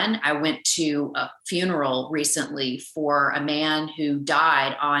going on. I went to a funeral recently for a man who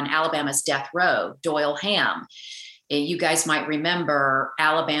died on Alabama's death row, Doyle Hamm. You guys might remember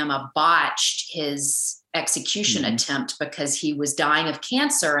Alabama botched his execution attempt because he was dying of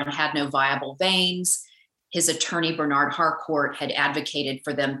cancer and had no viable veins. His attorney, Bernard Harcourt, had advocated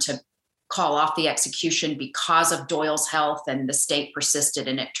for them to call off the execution because of Doyle's health, and the state persisted,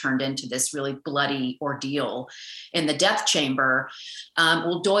 and it turned into this really bloody ordeal in the death chamber.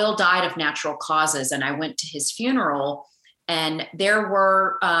 Well, Doyle died of natural causes, and I went to his funeral, and there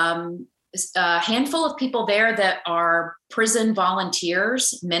were a handful of people there that are prison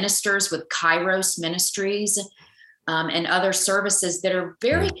volunteers, ministers with Kairos Ministries, and other services that are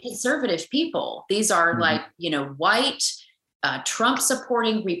very conservative people. These are like, white, Trump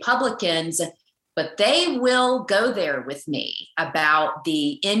supporting Republicans, but they will go there with me about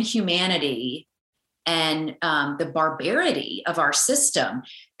the inhumanity and the barbarity of our system.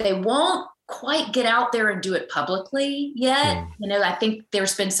 They won't quite get out there and do it publicly yet. I think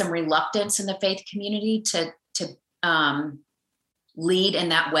there's been some reluctance in the faith community to lead in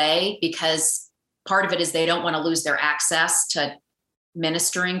that way, because part of it is they don't want to lose their access to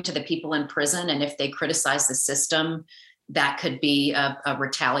ministering to the people in prison. And if they criticize the system, that could be a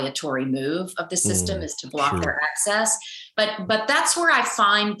retaliatory move of the system, is to block their access. But that's where I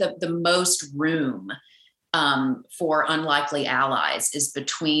find the most room for unlikely allies, is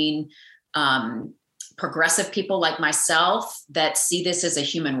between progressive people like myself that see this as a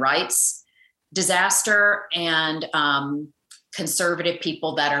human rights disaster, and conservative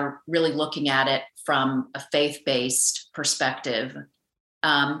people that are really looking at it from a faith-based perspective.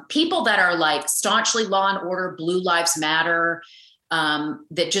 People that are like staunchly law and order, Blue Lives Matter,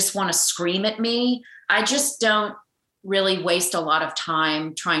 that just want to scream at me. I just don't really waste a lot of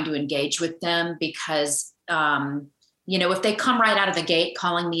time trying to engage with them, because, if they come right out of the gate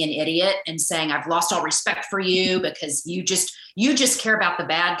calling me an idiot and saying, I've lost all respect for you because you just care about the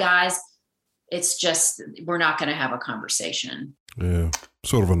bad guys, it's just, we're not going to have a conversation. Yeah.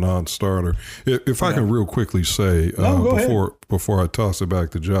 Sort of a non-starter. If I can real quickly say, before I toss it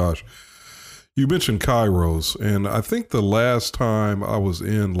back to Josh, you mentioned Kairos, and I think the last time I was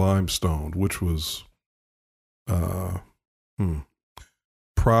in Limestone, which was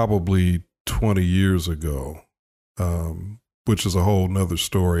probably 20 years ago, which is a whole nother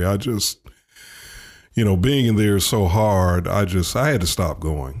story. I just, being in there is so hard. I had to stop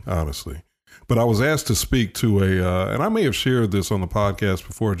going, honestly. But I was asked to speak to and I may have shared this on the podcast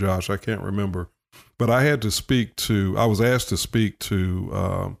before, Josh, I can't remember, but I was asked to speak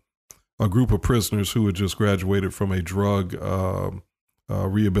to a group of prisoners who had just graduated from a drug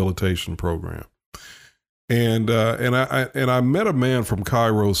rehabilitation program. And I met a man from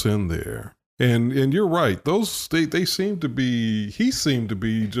Kairos in there. And you're right, he seemed to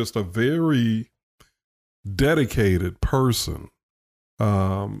be just a very dedicated person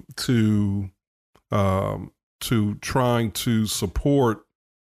to trying to support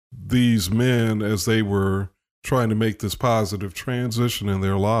these men as they were trying to make this positive transition in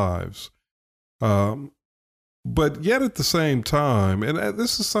their lives. But yet at the same time, and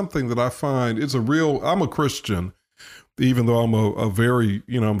this is something that I find I'm a Christian, even though I'm I'm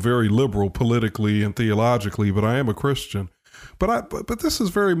very liberal politically and theologically, but I am a Christian. But this is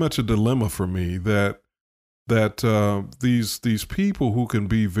very much a dilemma for me, that these people who can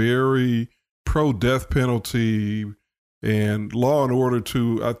be very pro-death penalty and law and order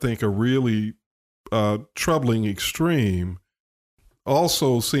to, I think, a really troubling extreme,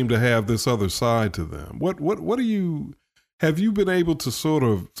 also seem to have this other side to them. Have you been able to sort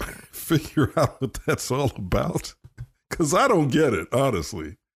of figure out what that's all about? Because I don't get it,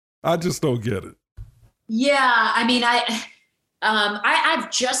 honestly. I just don't get it. Yeah, I mean, I've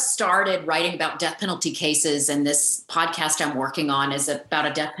just started writing about death penalty cases, and this podcast I'm working on is about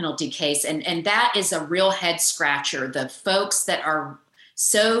a death penalty case. And that is a real head scratcher. The folks that are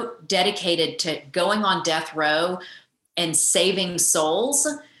so dedicated to going on death row and saving souls,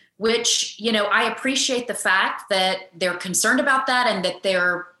 which, I appreciate the fact that they're concerned about that and that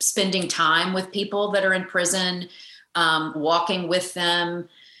they're spending time with people that are in prison, walking with them,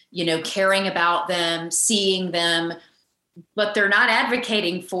 caring about them, seeing them. But they're not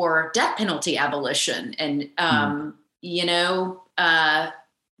advocating for death penalty abolition. And,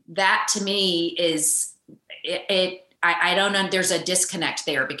 that to me is, it I don't know. There's a disconnect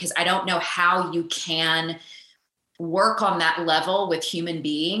there because I don't know how you can work on that level with human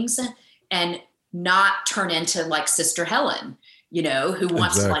beings and not turn into like Sister Helen, who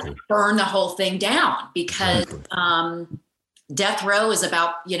wants to like burn the whole thing down because death row is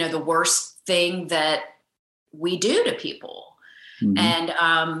about, the worst thing that we do to people. Mm-hmm.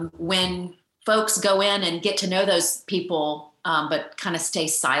 And when folks go in and get to know those people, but kind of stay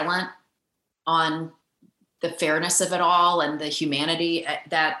silent on the fairness of it all and the humanity,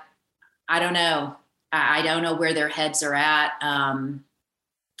 that I don't know. I don't know where their heads are at. I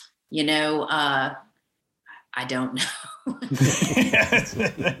don't know.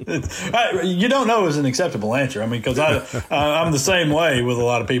 You don't know is an acceptable answer. I mean, because I'm the same way with a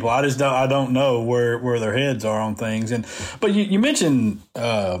lot of people. I don't know where their heads are on things. But you mentioned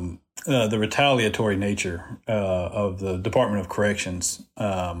the retaliatory nature of the Department of Corrections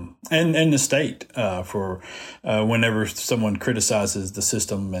and the state for whenever someone criticizes the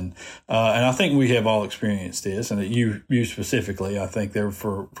system, and I think we have all experienced this, and that you specifically, I think they're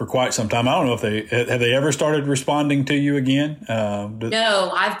for quite some time. I don't know if they ever started responding to you again.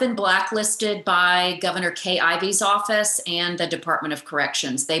 No, I've been blacklisted by Governor Kay Ivey's office and the Department of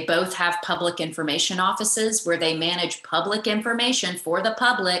Corrections. They both have public information offices where they manage public information for the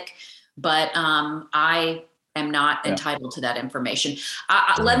public. But I am not entitled to that information.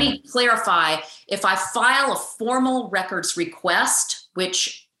 Let me clarify. If I file a formal records request,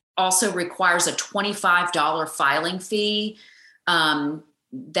 which also requires a $25 filing fee,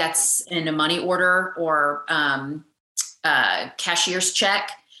 that's in a money order or cashier's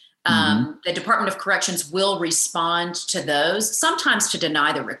check, the Department of Corrections will respond to those, sometimes to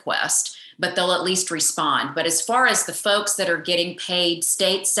deny the request, but they'll at least respond. But as far as the folks that are getting paid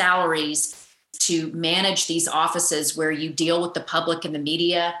state salaries to manage these offices where you deal with the public and the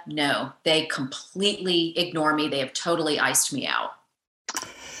media, no, they completely ignore me. They have totally iced me out.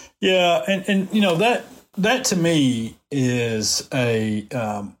 Yeah. And that to me is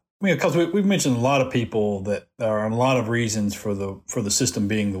because we've mentioned a lot of people that there are a lot of reasons for the system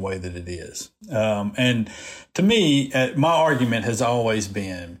being the way that it is. And to me, my argument has always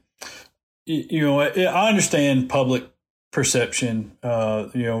been, I understand public perception,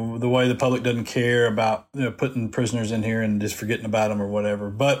 the way the public doesn't care about putting prisoners in here and just forgetting about them or whatever.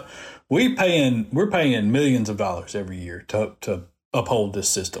 But we're paying millions of dollars every year to uphold this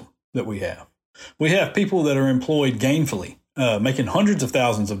system that we have. We have people that are employed gainfully, making hundreds of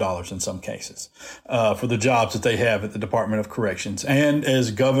thousands of dollars in some cases for the jobs that they have at the Department of Corrections, and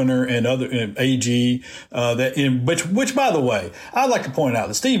as governor and other AG. Which, by the way, I'd like to point out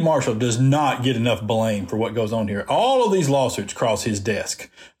that Steve Marshall does not get enough blame for what goes on here. All of these lawsuits cross his desk,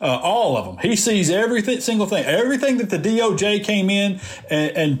 all of them. He sees single thing, everything that the DOJ came in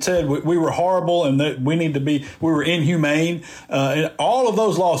and said we were horrible and that we were inhumane. And all of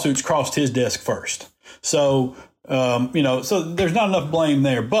those lawsuits crossed his desk first. So. So there's not enough blame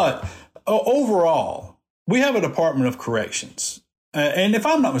there. But overall, we have a Department of Corrections. And if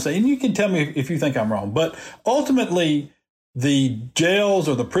I'm not mistaken, you can tell me if you think I'm wrong, but ultimately the jails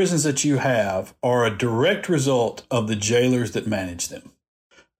or the prisons that you have are a direct result of the jailers that manage them.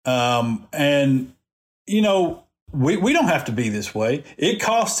 We don't have to be this way. It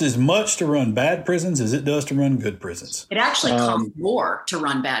costs as much to run bad prisons as it does to run good prisons. It actually costs more to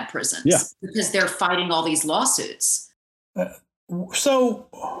run bad prisons because they're fighting all these lawsuits. So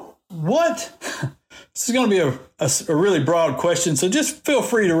what? This is going to be a really broad question, so just feel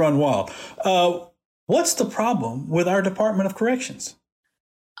free to run wild. What's the problem with our Department of Corrections?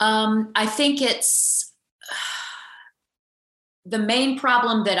 I think it's the main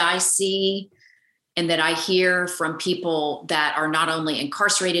problem that I see and that I hear from people that are not only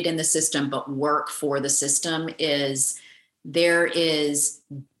incarcerated in the system, but work for the system is there is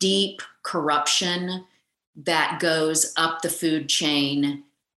deep corruption that goes up the food chain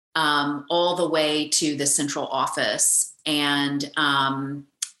all the way to the central office. And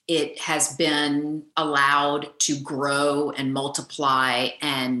it has been allowed to grow and multiply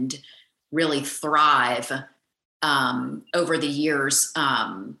and really thrive over the years,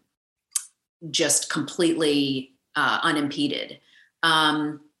 just completely unimpeded.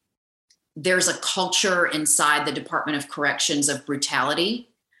 There's a culture inside the Department of Corrections of brutality.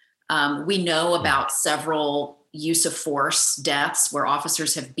 We know about several use of force deaths where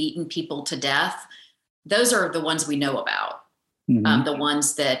officers have beaten people to death. Those are the ones we know about, the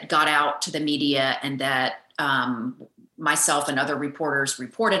ones that got out to the media and that myself and other reporters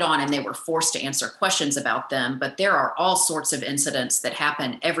reported on, and they were forced to answer questions about them. But there are all sorts of incidents that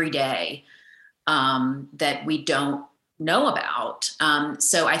happen every day that we don't know about.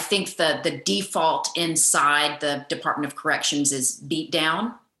 So I think the default inside the Department of Corrections is beat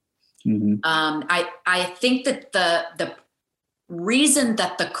down. Mm-hmm. I think that the reason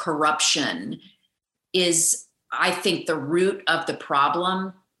that the corruption is, I think the root of the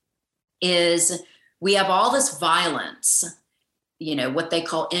problem is we have all this violence, what they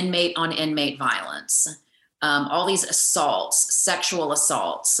call inmate on inmate violence, all these assaults, sexual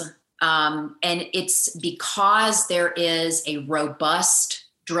assaults. And it's because there is a robust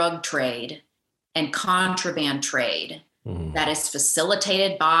drug trade and contraband trade that is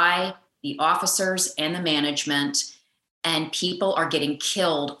facilitated by the officers and the management, and people are getting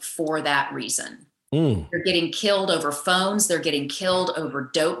killed for that reason. They're getting killed over phones. They're getting killed over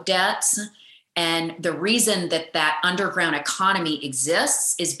dope debts. And the reason that underground economy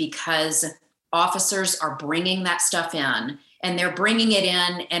exists is because officers are bringing that stuff in, and they're bringing it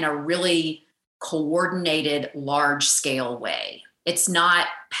in a really coordinated, large scale way. It's not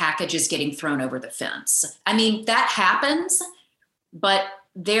packages getting thrown over the fence. I mean, that happens, but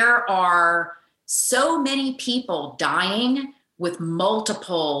there are so many people dying with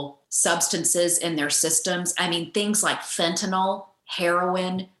multiple substances in their systems. I mean, things like fentanyl,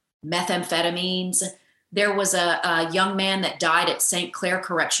 heroin, methamphetamines. There was a young man that died at St. Clair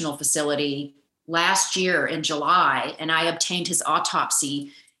Correctional Facility last year in July, and I obtained his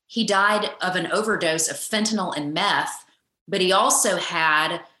autopsy. He died of an overdose of fentanyl and meth, but he also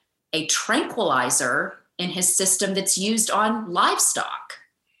had a tranquilizer in his system that's used on livestock.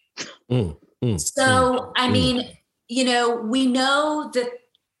 I mean, we know that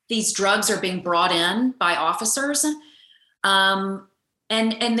these drugs are being brought in by officers, and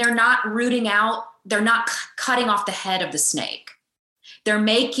they're not rooting out, they're not cutting off the head of the snake. They're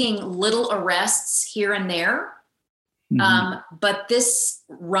making little arrests here and there. But this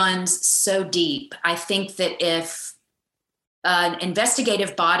runs so deep. I think that if an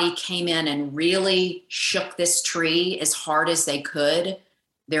investigative body came in and really shook this tree as hard as they could,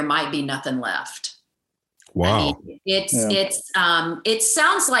 there might be nothing left. Wow. I mean, it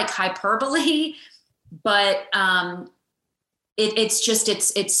sounds like hyperbole, but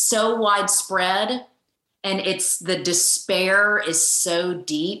it's so widespread, and the despair is so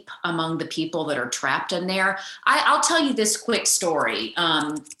deep among the people that are trapped in there. I'll tell you this quick story.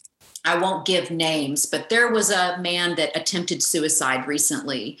 I won't give names, but there was a man that attempted suicide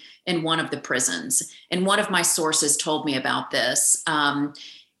recently in one of the prisons. And one of my sources told me about this.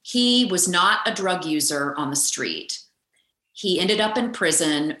 He was not a drug user on the street. He ended up in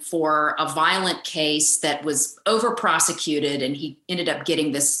prison for a violent case that was over prosecuted, and he ended up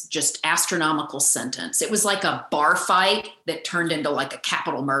getting this just astronomical sentence. It was like a bar fight that turned into like a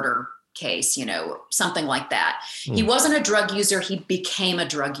capital murder case, something like that. He wasn't a drug user. He became a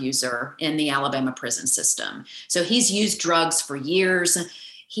drug user in the Alabama prison system. So he's used drugs for years.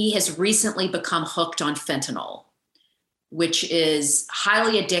 He has recently become hooked on fentanyl, which is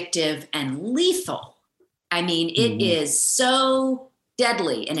highly addictive and lethal. I mean, it is so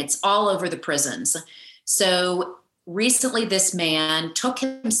deadly, and it's all over the prisons. So recently, this man took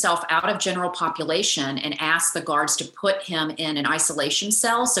himself out of general population and asked the guards to put him in an isolation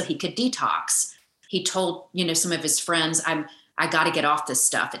cell so he could detox. He told, some of his friends, I got to get off this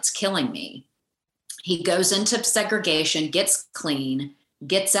stuff. It's killing me. He goes into segregation, gets clean,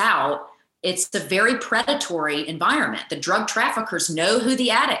 gets out. It's a very predatory environment. The drug traffickers know who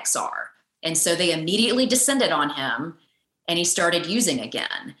the addicts are. And so they immediately descended on him, and he started using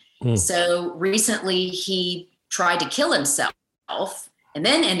again. So recently he tried to kill himself and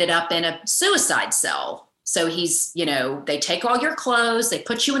then ended up in a suicide cell. So he's, they take all your clothes, they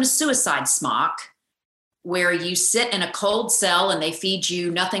put you in a suicide smock where you sit in a cold cell, and they feed you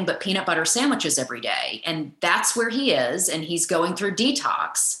nothing but peanut butter sandwiches every day. And that's where he is. And he's going through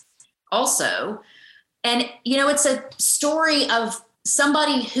detox also. And, it's a story of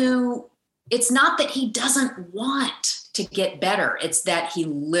somebody who, it's not that he doesn't want to get better. It's that he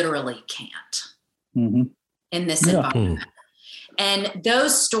literally can't in this environment. And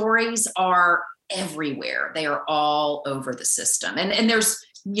those stories are everywhere. They are all over the system. And there's,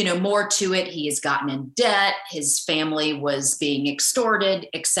 more to it. He has gotten in debt. His family was being extorted,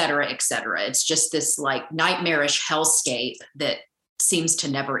 et cetera, et cetera. It's just this like nightmarish hellscape that seems to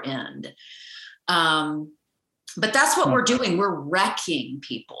never end. But that's what we're doing. We're wrecking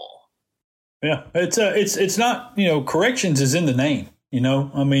people. Yeah, it's not, corrections is in the name.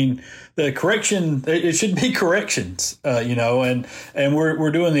 I mean, the correction, it should be corrections, and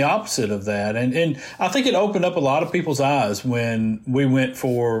we're doing the opposite of that. And I think it opened up a lot of people's eyes when we went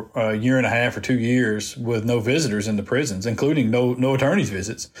for a year and a half or 2 years with no visitors in the prisons, including no attorneys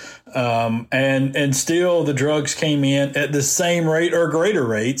visits. And still the drugs came in at the same rate or greater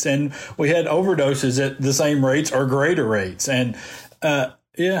rates. And we had overdoses at the same rates or greater rates. And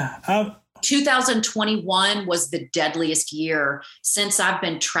 2021 was the deadliest year since I've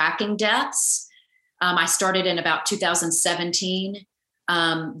been tracking deaths. I started in about 2017.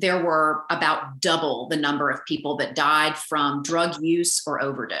 There were about double the number of people that died from drug use or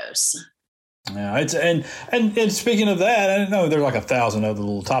overdose. Yeah, and speaking of that, I know there's like 1,000 other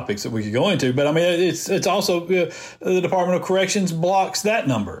little topics that we could go into, but I mean, it's also the Department of Corrections blocks that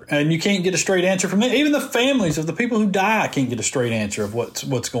number, and you can't get a straight answer from them. Even the families of the people who die can't get a straight answer of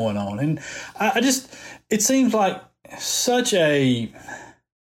what's going on. And it seems like such a.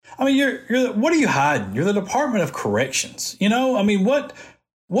 I mean, what are you hiding? You're the Department of Corrections. I mean, what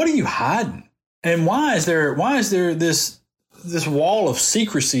are you hiding? And why is there this wall of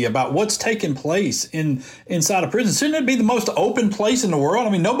secrecy about what's taking place inside a prison? Shouldn't it be the most open place in the world? I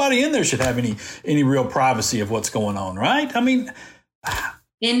mean, nobody in there should have any real privacy of what's going on, right? I mean,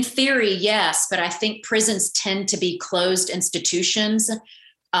 in theory, yes, but I think prisons tend to be closed institutions.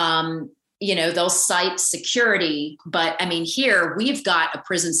 They'll cite security, but I mean, here we've got a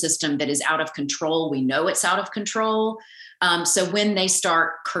prison system that is out of control. We know it's out of control. So when they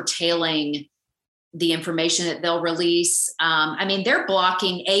start curtailing the information that they'll release, they're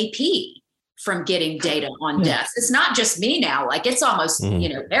blocking AP from getting data on deaths. It's not just me now. Like it's almost,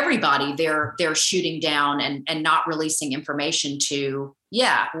 everybody they're shooting down and not releasing information to.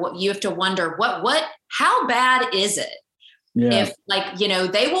 Yeah. What you have to wonder, how bad is it? Yeah. If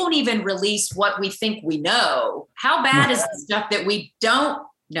they won't even release what we think we know. How bad is the stuff that we don't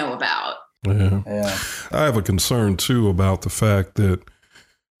know about? Yeah. I have a concern too about the fact that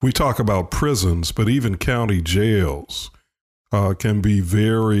we talk about prisons, but even county jails can be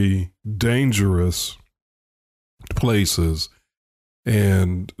very dangerous places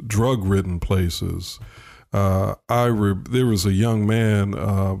and drug-ridden places. There was a young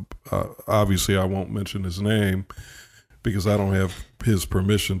man, obviously I won't mention his name because I don't have his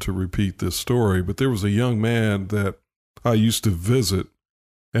permission to repeat this story, but there was a young man that I used to visit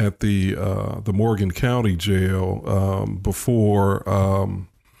at the Morgan County Jail before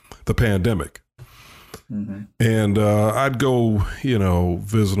the pandemic. Mm-hmm. And I'd go,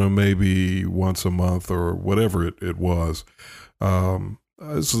 visit him maybe once a month or whatever it was.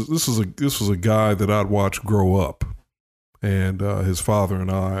 This was a guy that I'd watch grow up. And his father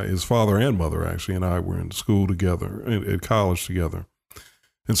and mother actually, and I were in school together, at college together.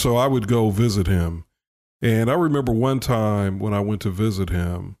 And so I would go visit him. And I remember one time when I went to visit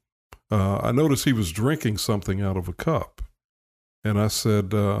him, I noticed he was drinking something out of a cup. And I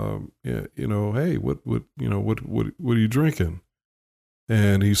said, hey, what are you drinking?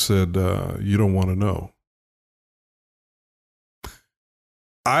 And he said, you don't want to know.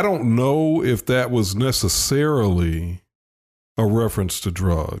 I don't know if that was necessarily a reference to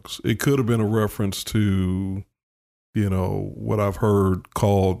drugs. It could have been a reference to, what I've heard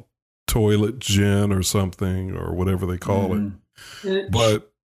called toilet gin or something, or whatever they call it.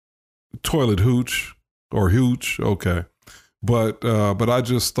 But toilet hooch or hooch. Okay. But I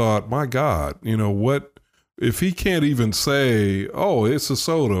just thought, my God, what if he can't even say, oh, it's a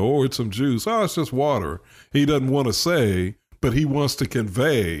soda or it's some juice. Oh, it's just water. He doesn't want to say, but he wants to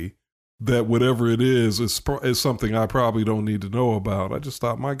convey that whatever it is something I probably don't need to know about. I just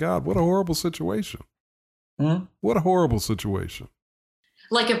thought, my God, what a horrible situation. Mm-hmm. What a horrible situation.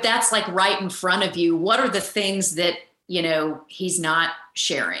 Like if that's like right in front of you, what are the things that, he's not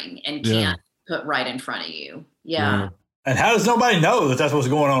sharing and can't put right in front of you? Yeah. And how does nobody know that that's what's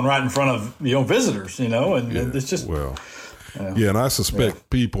going on right in front of visitors? And it's just and I suspect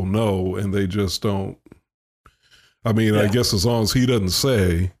people know, and they just don't. I mean, I guess as long as he doesn't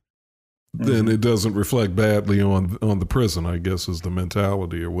say, then it doesn't reflect badly on the prison, I guess, is the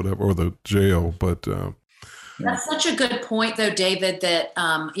mentality or whatever, or the jail. But that's such a good point, though, David. That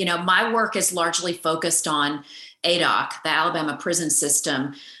my work is largely focused on ADOC, the Alabama prison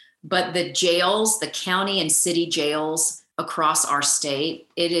system. But the jails, the county and city jails across our state,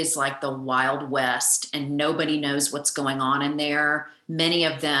 it is like the Wild West, and nobody knows what's going on in there. Many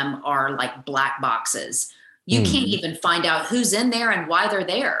of them are like black boxes. You can't even find out who's in there and why they're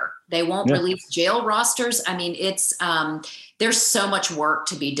there. They won't release jail rosters. I mean, it's there's so much work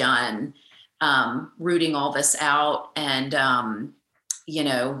to be done rooting all this out. And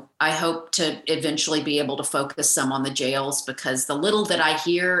I hope to eventually be able to focus some on the jails, because the little that I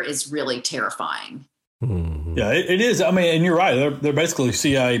hear is really terrifying. Yeah, it is. I mean, and you're right. They're basically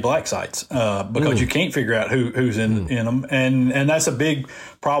CIA black sites because you can't figure out who's in them, and that's a big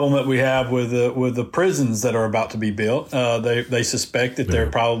problem that we have with the prisons that are about to be built. They suspect that there are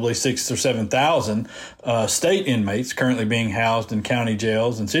probably 6,000 or 7,000 state inmates currently being housed in county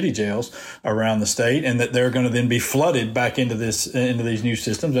jails and city jails around the state, and that they're going to then be flooded back into these new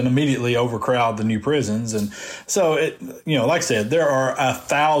systems and immediately overcrowd the new prisons. And so, like I said, there are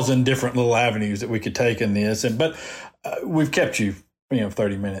 1,000 different little avenues that we could take in this. But we've kept you,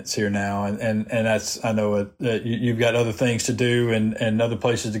 30 minutes here now, and that's, I know you've got other things to do and other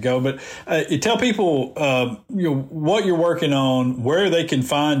places to go. But you tell people, what you're working on, where they can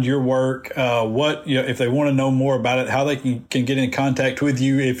find your work, if they want to know more about it, how they can get in contact with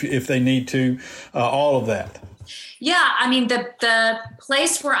you if they need to, all of that. Yeah, I mean, the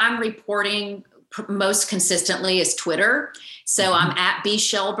place where I'm reporting most consistently is Twitter. So I'm at B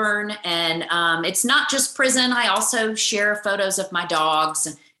Shelburne, and it's not just prison. I also share photos of my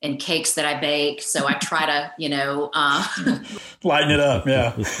dogs and cakes that I bake. So I try to, lighten it up.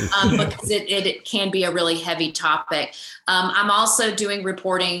 Yeah. Because it can be a really heavy topic. I'm also doing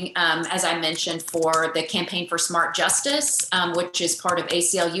reporting, as I mentioned, for the Campaign for Smart Justice, which is part of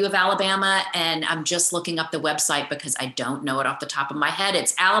ACLU of Alabama. And I'm just looking up the website because I don't know it off the top of my head.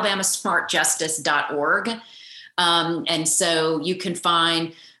 It's alabamasmartjustice.org. And so you can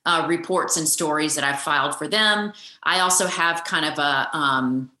find reports and stories that I've filed for them. I also have kind of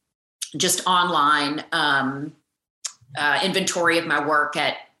a just online inventory of my work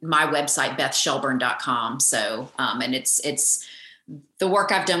at my website, bethshelburne.com. So, and it's the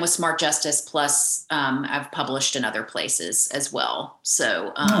work I've done with Smart Justice, plus I've published in other places as well.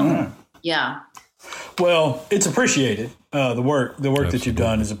 So, yeah. Well, it's appreciated. The work that you've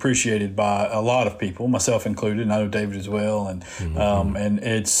done is appreciated by a lot of people, myself included, and I know David as well. And and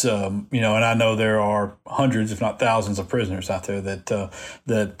it's and I know there are hundreds, if not thousands, of prisoners out there that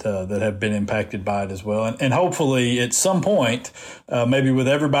have been impacted by it as well. And hopefully, at some point, maybe with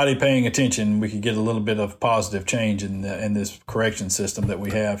everybody paying attention, we could get a little bit of positive change in this correction system that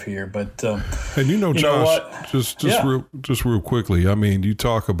we have here. But and Josh, just real quickly, I mean, you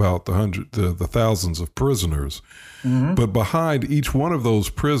talk about the thousands of prisoners. But behind each one of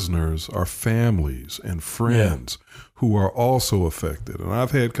those prisoners are families and friends who are also affected. And I've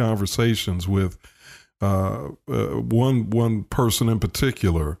had conversations with one person in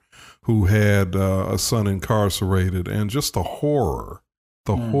particular who had a son incarcerated, and just the horror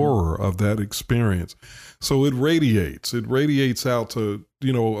of that experience. So it radiates out to,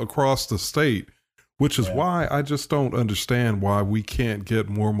 across the state, which is why I just don't understand why we can't get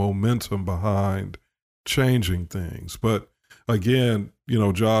more momentum behind changing things. But again,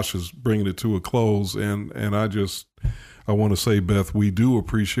 Josh is bringing it to a close, and I want to say, Beth, we do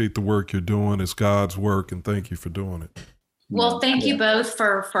appreciate the work you're doing. It's God's work, and thank you for doing it. Well, thank you both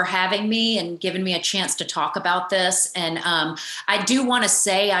for having me and giving me a chance to talk about this. And I do want to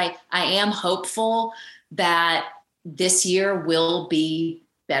say I am hopeful that this year will be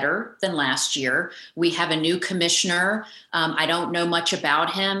better than last year. We have a new commissioner. I don't know much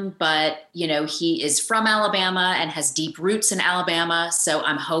about him, but he is from Alabama and has deep roots in Alabama. So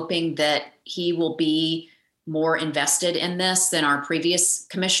I'm hoping that he will be more invested in this than our previous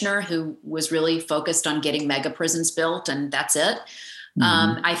commissioner, who was really focused on getting mega prisons built, and that's it.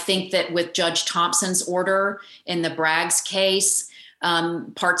 I think that with Judge Thompson's order in the Braggs case,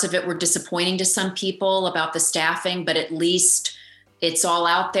 parts of it were disappointing to some people about the staffing, but at least it's all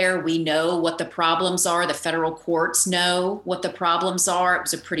out there. We know what the problems are. The federal courts know what the problems are. It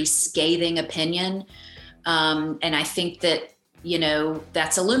was a pretty scathing opinion. And I think that,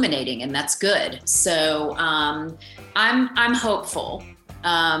 that's illuminating, and that's good. So I'm hopeful,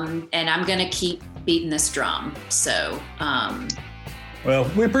 and I'm going to keep beating this drum. So, well,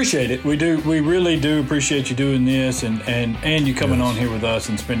 we appreciate it. We do. We really do appreciate you doing this, and you coming on here with us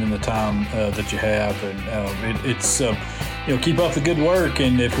and spending the time that you have. And it's keep up the good work.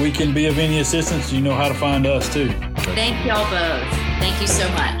 And if we can be of any assistance, you know how to find us too. Thank y'all both. Thank you so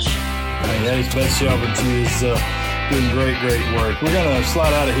much. Hey, that is Beth Shelburne. She is doing great work. We're going to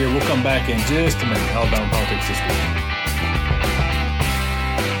slide out of here. We'll come back in just a minute. Alabama Politics This Week.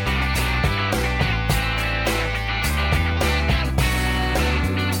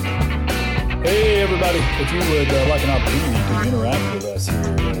 Hey, everybody. If you would like an opportunity to interact with us here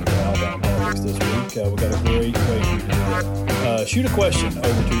at Alabama Politics This Week, we've got a great way for you to do that. Shoot a question over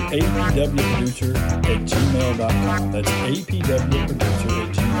to apwproducer@gmail.com. That's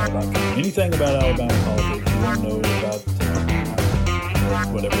apwproducer@gmail.com. Anything about Alabama politics you want to know about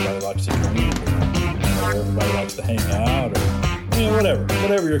what everybody likes to drink, or everybody likes to hang out, or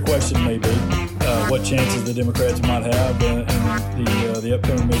whatever your question may be. What chances the Democrats might have in the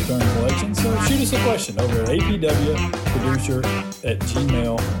upcoming midterm elections. So shoot us a question over at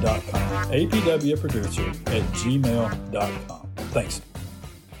apwproducer@gmail.com. apwproducer@gmail.com. Thanks.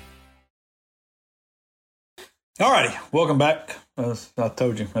 All righty, welcome back. As I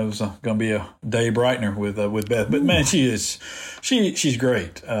told you, it was going to be a day brightener with Beth. But man, she's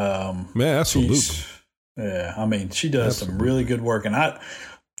great. Man, absolutely. I mean, she does some really good work, and I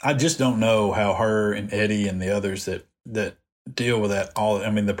just don't know how her and Eddie and the others that deal with that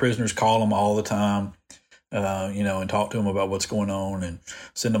the prisoners call them all the time, and talk to them about what's going on and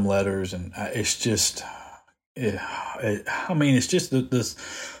send them letters, and it's just, it's just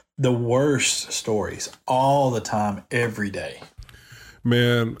the worst stories all the time, every day.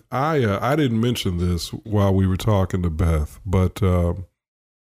 Man, I didn't mention this while we were talking to Beth, but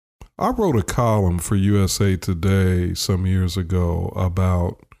I wrote a column for USA Today some years ago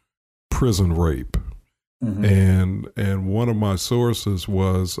about prison rape. Mm-hmm. And one of my sources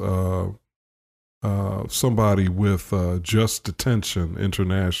was somebody with Just Detention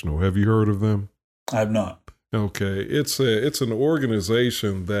International. Have you heard of them? I have not. Okay, it's an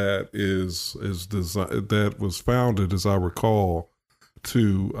organization that is designed, that was founded, as I recall,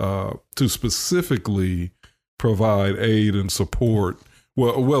 to specifically provide aid and support.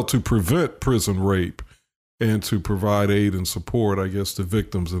 Well, to prevent prison rape and to provide aid and support, I guess, to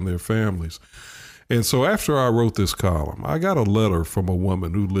victims and their families. And so after I wrote this column, I got a letter from a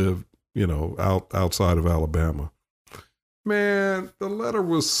woman who lived, outside of Alabama. Man, the letter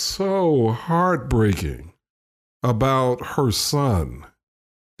was so heartbreaking about her son.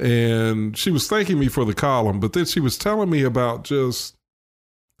 And she was thanking me for the column, but then she was telling me about just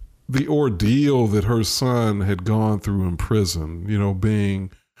the ordeal that her son had gone through in prison,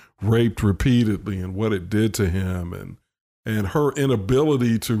 being raped repeatedly and what it did to him, and her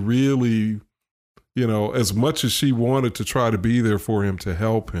inability to really, as much as she wanted to try to be there for him to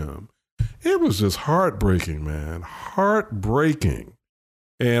help him. It was just heartbreaking, man. Heartbreaking.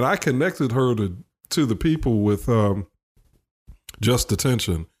 And I connected her to the people with Just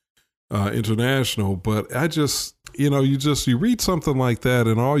Detention International, but I just, you read something like that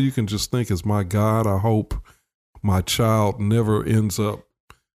and all you can just think is, my God, I hope my child never ends up,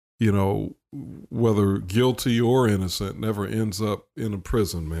 whether guilty or innocent, never ends up in a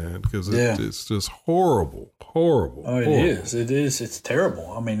prison, man, because it's just horrible. Oh, it is. It is. It's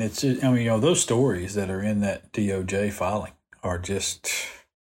terrible. I mean, it's just, those stories that are in that DOJ filing are just,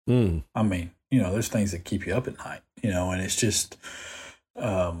 there's things that keep you up at night, and it's just,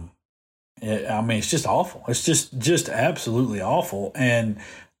 it's just awful. It's just absolutely awful. And,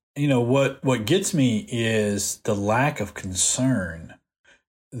 what gets me is the lack of concern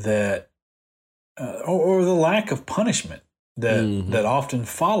that, or the lack of punishment that often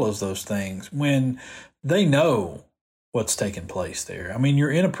follows those things when they know what's taking place there. I mean,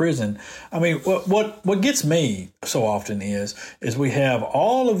 you're in a prison. I mean, what gets me so often is we have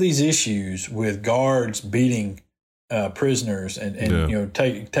all of these issues with guards beating prisoners and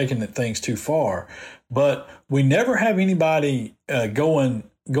taking things too far, but we never have anybody going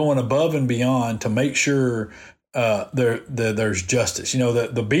above and beyond to make sure there's justice.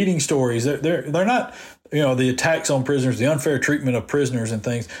 The beating stories, they're not, the attacks on prisoners, the unfair treatment of prisoners and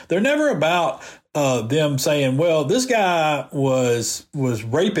things. They're never about them saying, well, this guy was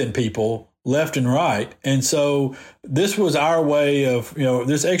raping people left and right, and so this was our way of,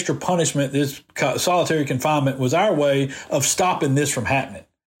 this extra punishment, this solitary confinement was our way of stopping this from happening.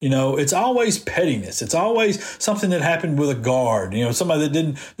 It's always pettiness. It's always something that happened with a guard, somebody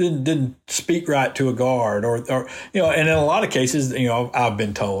that didn't speak right to a guard or and in a lot of cases, I've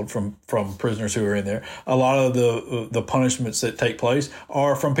been told from prisoners who are in there, a lot of the punishments that take place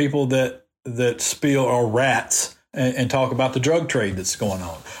are from people that spill or rats and talk about the drug trade that's going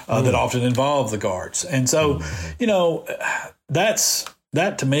on, that often involve the guards. And so,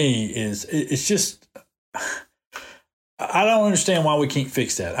 that to me it's just, I don't understand why we can't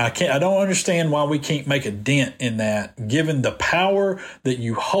fix that. I don't understand why we can't make a dent in that, given the power that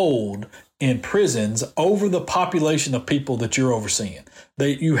you hold in prisons over the population of people that you're overseeing.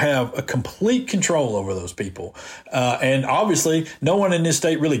 You have a complete control over those people. And obviously, no one in this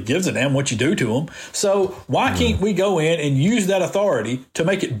state really gives a damn what you do to them. So why can't we go in and use that authority to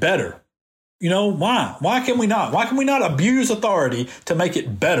make it better? Why? Why can we not? Why can we not abuse authority to make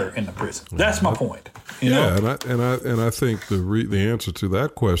it better in the prison? That's my point. And I think the answer to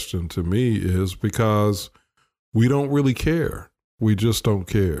that question to me is because we don't really care. We just don't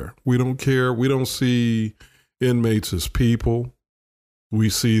care. We don't care. We don't see inmates as people. We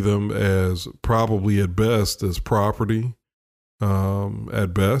see them as probably at best as property,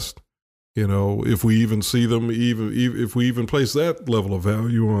 at best. You know, if we even see them, even if we even place that level of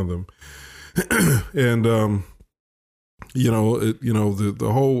value on them, and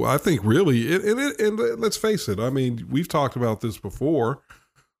the whole. I think really, and let's face it. I mean, we've talked about this before.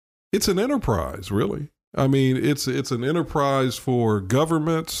 It's an enterprise, really. I mean, it's an enterprise for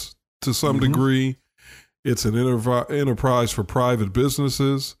governments to some degree. It's an enterprise for private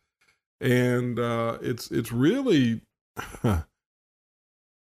businesses, and it's really,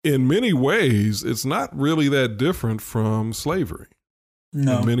 in many ways, it's not really that different from slavery.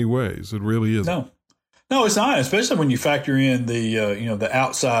 No, in many ways, it really isn't. No, it's not. Especially when you factor in the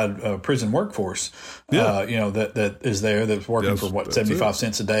outside prison workforce, that is there that's working for 75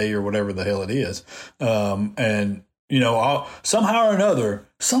 cents a day or whatever the hell it is, and somehow or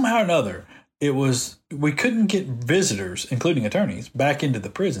another. We couldn't get visitors, including attorneys, back into the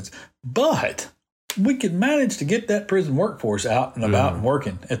prisons, but we could manage to get that prison workforce out and about and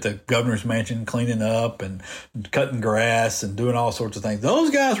working at the governor's mansion, cleaning up and cutting grass and doing all sorts of things. Those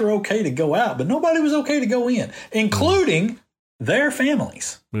guys were okay to go out, but nobody was okay to go in, including their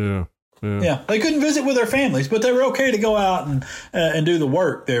families. Yeah. They couldn't visit with their families, but they were okay to go out and do the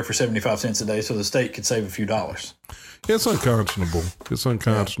work there for 75 cents a day so the state could save a few dollars. It's unconscionable. It's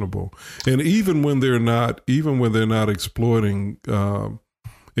unconscionable. Yeah. And even when they're not exploiting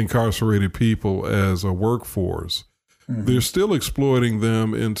incarcerated people as a workforce, they're still exploiting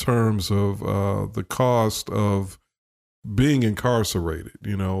them in terms of the cost of being incarcerated.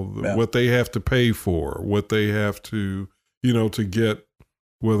 What they have to pay for, what they have to, to get,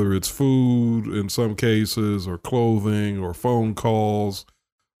 whether it's food in some cases or clothing or phone calls,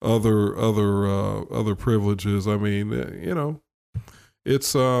 other privileges. I mean,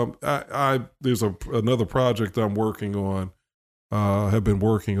 it's there's another project I'm working on, have been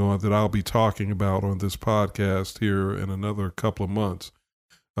working on, that I'll be talking about on this podcast here in another couple of months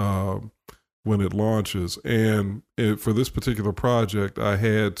when it launches. And for this particular project, I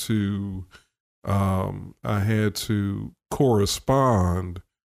had to correspond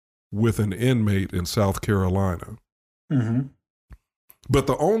with an inmate in South Carolina. Mm-hmm. But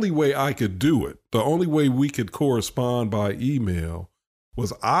the only way I could do it, the only way we could correspond by email,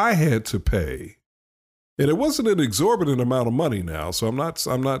 was I had to pay, and it wasn't an exorbitant amount of money now, so I'm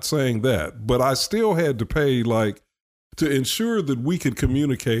not saying that, but I still had to pay, like, to ensure that we could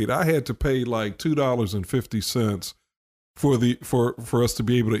communicate. I had to pay like $2.50 for us to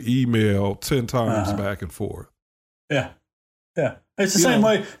be able to email 10 times back and forth. Yeah. It's the same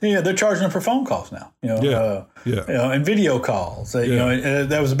way. They're charging them for phone calls now. And video calls.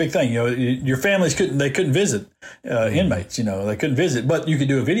 That was a big thing. Your families couldn't visit inmates. They couldn't visit, but you could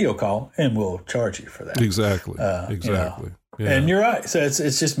do a video call, and we'll charge you for that. Exactly. And you're right. So it's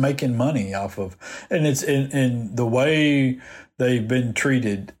just making money off of, and it's in the way they've been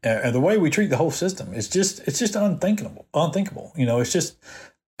treated, and the way we treat the whole system. It's just unthinkable. It's just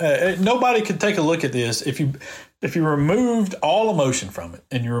nobody could take a look at this if you removed all emotion from it,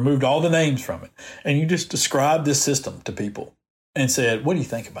 and you removed all the names from it, and you just described this system to people and said, what do you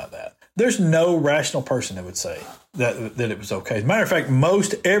think about that? There's no rational person that would say that it was okay. As a matter of fact,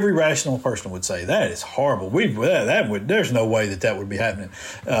 every rational person would say that is horrible. There's no way that would be happening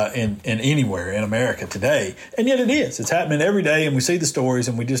in anywhere in America today. And yet it is. It's happening every day, and we see the stories,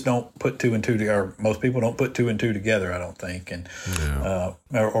 and we just don't put two and two together. Most people don't put two and two together, I don't think, and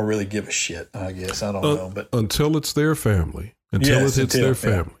or really give a shit, I guess. I don't know. But until it's their family, until it hits their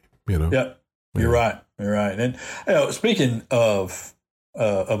family, Yeah, you're right. You're right. And speaking of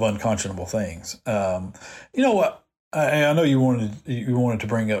unconscionable things, you know what? I know you wanted to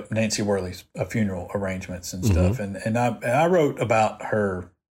bring up Nancy Worley's funeral arrangements and stuff, and I wrote about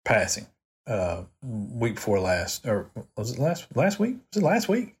her passing week before last, or was it last week? Was it last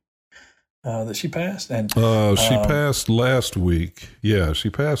week that she passed? And she passed last week. Yeah, she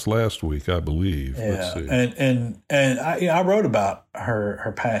passed last week, I believe. Yeah, let's see. And I wrote about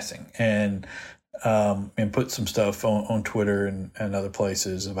her passing and put some stuff on Twitter and other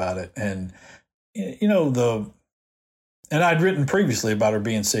places about it, and and I'd written previously about her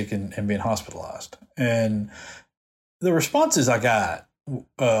being sick and being hospitalized, and the responses I got,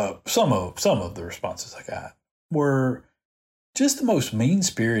 some of the responses I got were just the most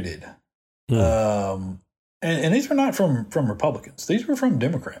mean-spirited. And these were not from Republicans; these were from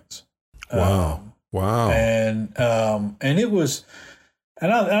Democrats. Wow! And it was,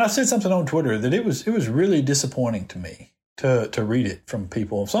 and I said something on Twitter that it was really disappointing to me to read it from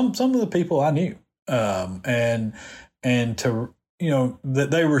people. Some of the people I knew, and to that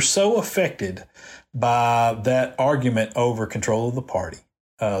they were so affected by that argument over control of the party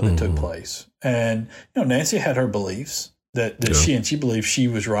that took place. And, Nancy had her beliefs that she believed she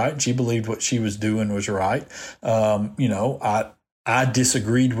was right. She believed what she was doing was right. I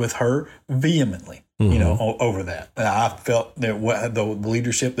disagreed with her vehemently, over that. And I felt that the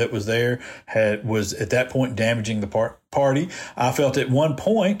leadership that was there was at that point damaging the party. I felt at one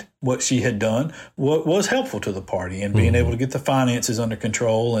point what she had done was helpful to the party and being able to get the finances under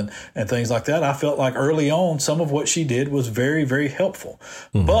control and things like that. I felt like early on some of what she did was very, very helpful.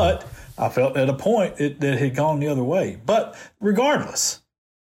 But I felt at a point that it had gone the other way. But regardless,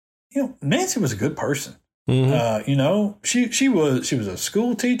 Nancy was a good person. She was a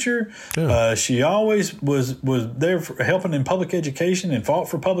school teacher. Yeah. She always was there for helping in public education and fought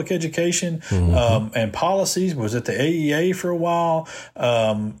for public education and policies. Was at the AEA for a while.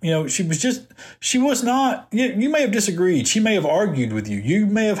 She was not. You may have disagreed. She may have argued with you. You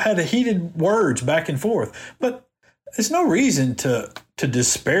may have had heated words back and forth. But there's no reason to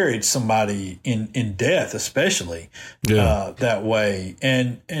disparage somebody in death, especially that way.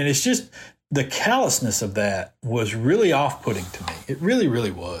 And it's just. The callousness of that was really off-putting to me. It really,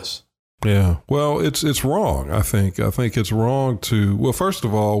 really was. Yeah. Well, it's wrong. I think it's wrong to. Well, first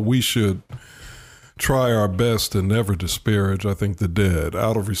of all, we should try our best to never disparage. I think the dead,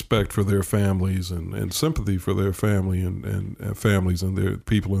 out of respect for their families and sympathy for their family and families and their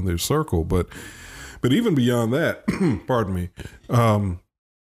people in their circle. But even beyond that, pardon me.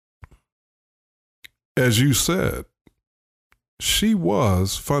 As you said. She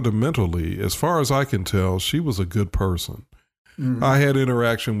was fundamentally, as far as I can tell, she was a good person. I had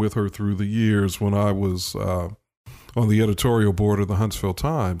interaction with her through the years when I was on the editorial board of the Huntsville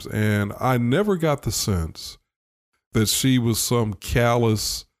Times, and I never got the sense that she was some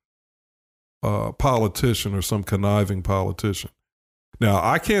callous politician or some conniving politician. Now,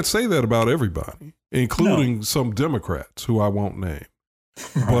 I can't say that about everybody, including some Democrats who I won't name.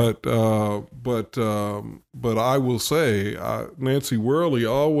 But I will say Nancy Worley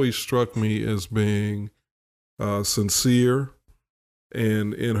always struck me as being sincere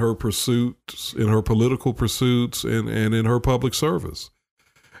and in her pursuits, in her political pursuits, and in her public service.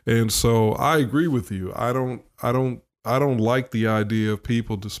 And so I agree with you. I don't like the idea of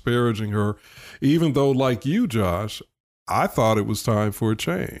people disparaging her, even though, like you, Josh, I thought it was time for a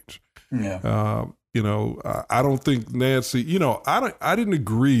change. Yeah. I don't think Nancy, I didn't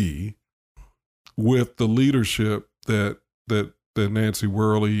agree with the leadership that Nancy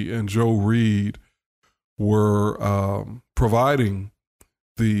Worley and Joe Reed were providing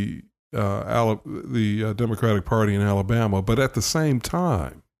the Democratic Party in Alabama. But at the same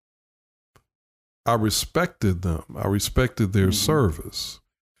time, I respected them. I respected their service.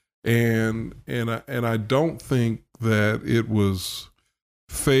 And I don't think that it was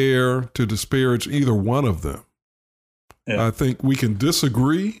fair to disparage either one of them. Yeah. I think we can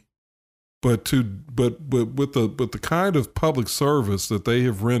disagree, but with the kind of public service that they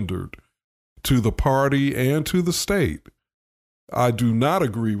have rendered to the party and to the state, I do not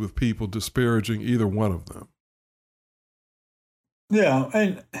agree with people disparaging either one of them. Yeah,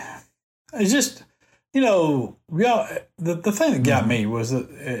 and it's just the thing that got me was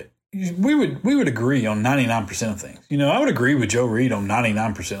that. We would agree on 99% of things. I would agree with Joe Reed on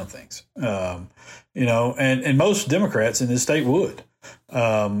 99% of things. And most Democrats in this state would.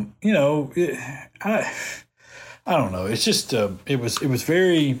 I don't know. It's just it was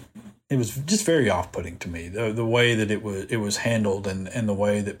just very off-putting to me, the way that it was handled and the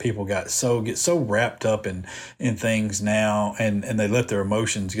way that people get so wrapped up in things now and they let their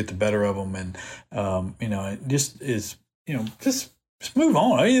emotions get the better of them and it just is just move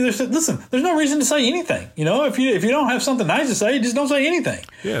on. I mean, there's no reason to say anything. If you don't have something nice to say, just don't say anything.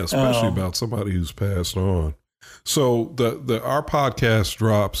 Yeah, especially about somebody who's passed on. So our podcast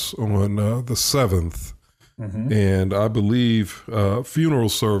drops on the 7th, and I believe funeral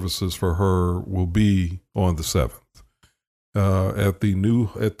services for her will be on the 7th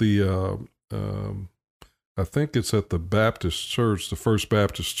I think it's at the Baptist Church, the First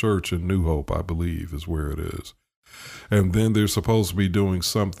Baptist Church in New Hope, I believe, is where it is. And then they're supposed to be doing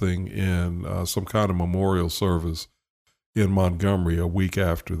something in some kind of memorial service in Montgomery a week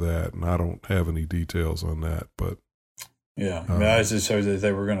after that. And I don't have any details on that, but Yeah, I just heard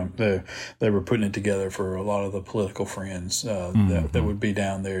that they were putting it together for a lot of the political friends that would be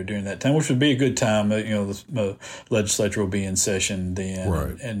down there during that time, which would be a good time. The legislature will be in session then,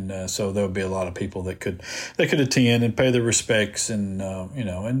 right. and so there would be a lot of people that could attend and pay their respects, and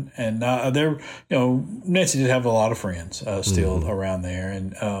there, Nancy did have a lot of friends still around there,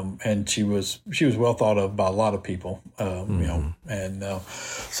 and she was well thought of by a lot of people, and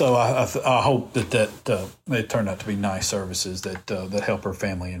so I hope that they turned out to be nice services that help her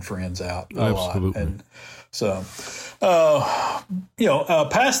family and friends out a Absolutely. lot. And so,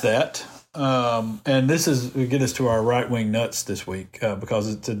 past that, and this is we get us to our right wing nuts this week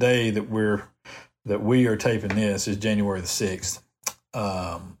because today that we are taping this is January the 6th,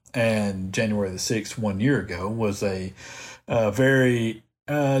 and January the 6th 1 year ago was a very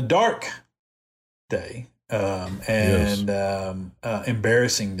dark day.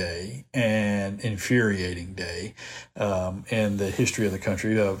 Embarrassing day and infuriating day in the history of the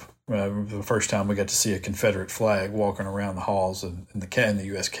country. Of the first time we got to see a Confederate flag walking around the halls in the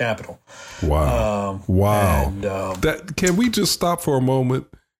U.S. Capitol. Wow! Wow! And, can we just stop for a moment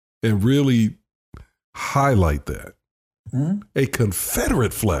and really highlight that? Mm-hmm. A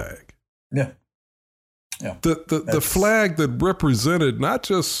Confederate flag. Yeah. The flag that represented not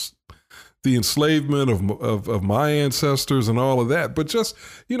just the enslavement of my ancestors and all of that, but just,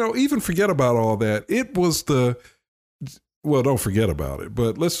 even forget about all that. It was don't forget about it,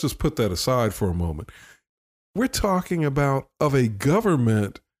 but let's just put that aside for a moment. We're talking about of a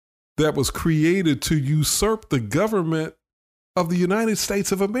government that was created to usurp the government of the United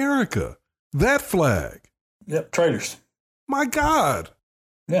States of America. That flag. Yep, traitors. My God.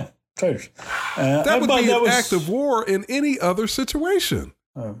 Yeah, traitors. That would be an act of war in any other situation.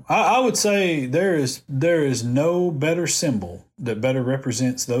 I would say there is no better symbol that better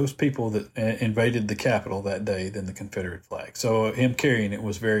represents those people that invaded the Capitol that day than the Confederate flag. So him carrying it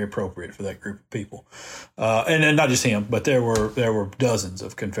was very appropriate for that group of people, and not just him, but there were dozens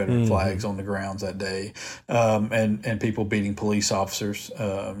of Confederate flags on the grounds that day, and people beating police officers.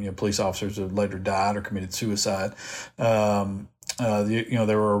 Police officers that later died or committed suicide.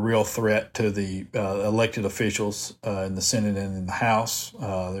 They were a real threat to the elected officials in the Senate and in the House.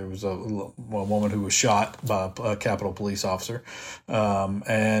 There was a woman who was shot by a Capitol police officer,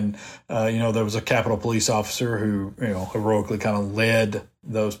 and there was a Capitol police officer who heroically kind of led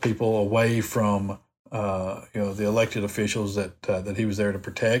those people away from the elected officials that he was there to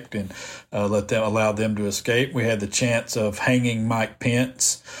protect, and allowed them to escape. We had the chance of hanging Mike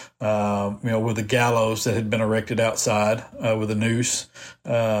Pence, with a gallows that had been erected outside with a noose.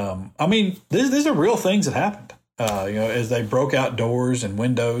 These are real things that happened. As they broke out doors and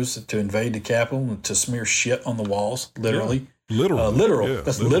windows to invade the Capitol and to smear shit on the walls, literally. Yeah. Literal.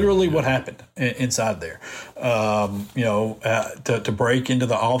 That's literally what happened inside there. To break into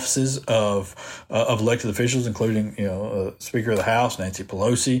the offices of elected officials, including Speaker of the House Nancy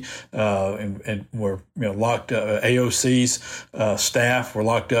Pelosi, and were locked. AOC's staff were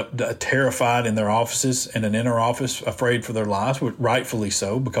locked up, terrified in their offices, in an inner office, afraid for their lives. Rightfully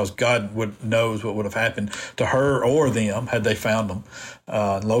so, because God knows what would have happened to her or them had they found them.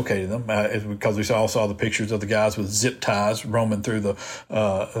 Located them because we all saw the pictures of the guys with zip ties roaming through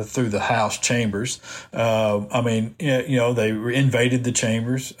the House chambers. They invaded the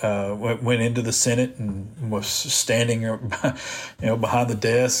chambers, went into the Senate and was standing, behind the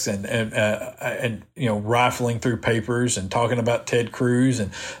desks and rifling through papers and talking about Ted Cruz.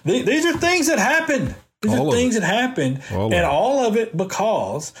 And these are things that happened. All of it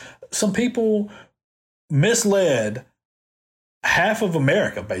because some people misled half of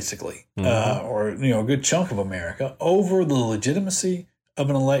America, basically, or a good chunk of America, over the legitimacy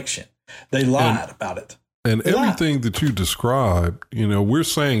of an election. They lied about it. And everything that you described, we're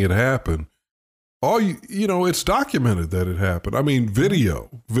saying it happened. It's documented that it happened. I mean,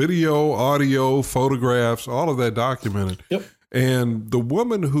 video, audio, photographs, all of that documented. Yep. And the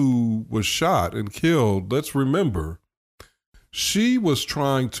woman who was shot and killed, let's remember, she was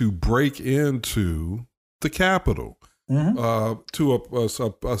trying to break into the Capitol. To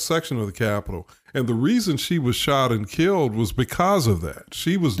a section of the Capitol. And the reason she was shot and killed was because of that.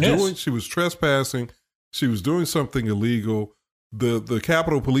 She was trespassing. She was doing something illegal. The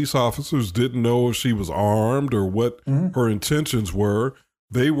Capitol police officers didn't know if she was armed or what her intentions were.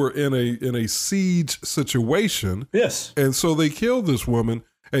 They were in a siege situation. Yes. And so they killed this woman.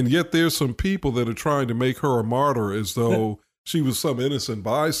 And yet there's some people that are trying to make her a martyr as though she was some innocent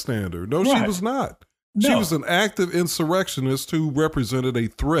bystander. No, she was not. No. She was an active insurrectionist who represented a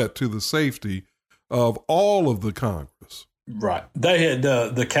threat to the safety of all of the Congress. Right. They had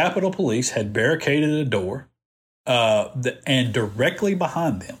the Capitol Police had barricaded a door And directly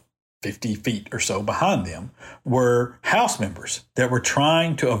behind them, 50 feet or so behind them, were House members that were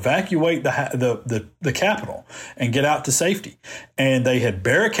trying to evacuate the Capitol and get out to safety. And they had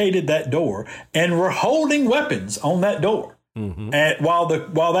barricaded that door and were holding weapons on that door. Mm-hmm. And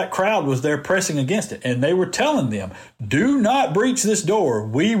while that crowd was there pressing against it, and they were telling them, "Do not breach this door.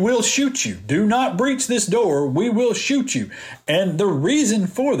 We will shoot you. Do not breach this door. We will shoot you." And the reason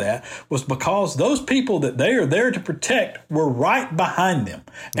for that was because those people that they are there to protect were right behind them.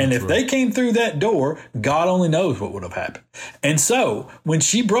 And if they came through that door, God only knows what would have happened. And so when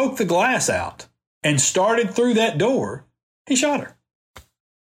she broke the glass out and started through that door, he shot her.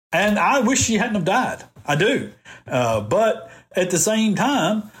 And I wish she hadn't have died. I do. But at the same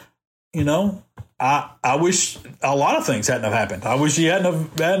time, I wish a lot of things hadn't have happened. I wish he hadn't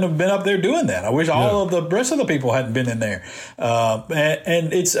have been up there doing that. I wish all of the rest of the people hadn't been in there.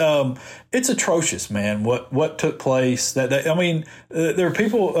 And it's atrocious, man. What took place? There are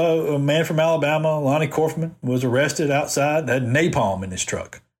people. A man from Alabama, Lonnie Corfman, was arrested outside. Had napalm in his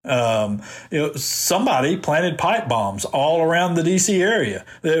truck. Somebody planted pipe bombs all around the DC area.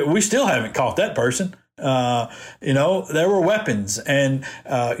 We still haven't caught that person. There were weapons and,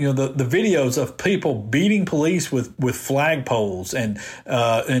 the videos of people beating police with flagpoles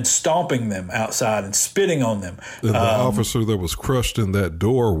and stomping them outside and spitting on them. And the officer that was crushed in that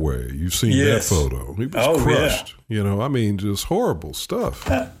doorway, you've seen that photo. He was crushed, just horrible stuff.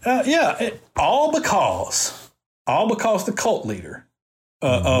 All because the cult leader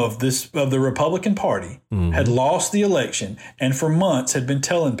of the Republican Party had lost the election, and for months had been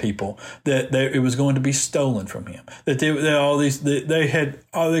telling people that it was going to be stolen from him. That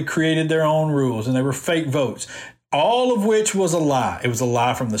they created their own rules and they were fake votes. All of which was a lie. It was a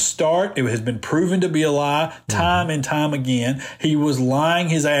lie from the start. It has been proven to be a lie time and time again. He was lying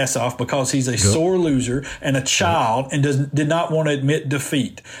his ass off because he's a sore loser and a child and did not want to admit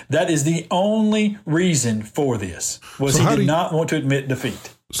defeat. That is the only reason for this, he did not want to admit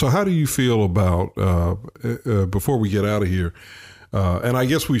defeat. So how do you feel about, before we get out of here, and I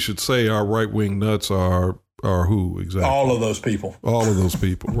guess we should say our right-wing nuts are who exactly? All of those people. All of those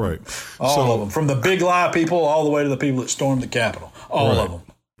people, right. All of them. From the big lie people all the way to the people that stormed the Capitol. All of them.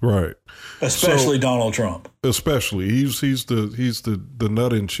 Right. Especially Donald Trump. Especially. He's the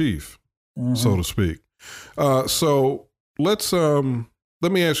nut in chief, so to speak. So let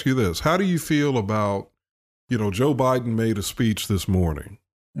me ask you this. How do you feel about, Joe Biden made a speech this morning,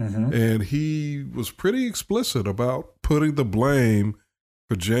 and he was pretty explicit about putting the blame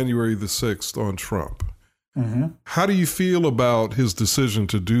for January the 6th on Trump. How do you feel about his decision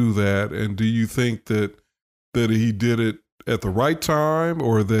to do that? And do you think that he did it at the right time,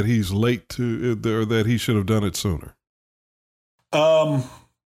 or that he's late to, or that he should have done it sooner? I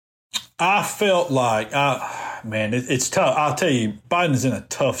felt like, it's tough. I'll tell you, Biden's in a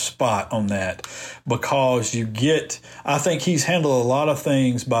tough spot on that because I think he's handled a lot of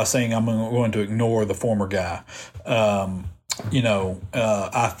things by saying, I'm going to ignore the former guy.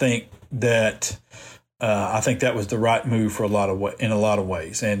 I think that was the right move for in a lot of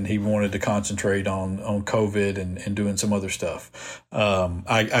ways, and he wanted to concentrate on COVID and doing some other stuff.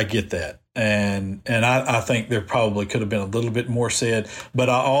 I get that, and I think there probably could have been a little bit more said, but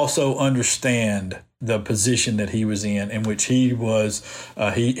I also understand the position that he was in which he was.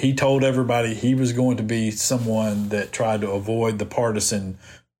 He told everybody he was going to be someone that tried to avoid the partisan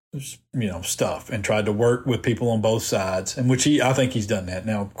stuff and tried to work with people on both sides, and I think he's done that.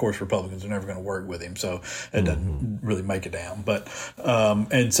 Now, of course, Republicans are never going to work with him, so it doesn't really make it down. But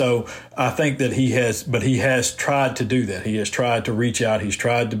and so I think that he has tried to do that. He has tried to reach out. He's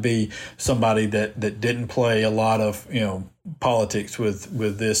tried to be somebody that didn't play a lot of politics with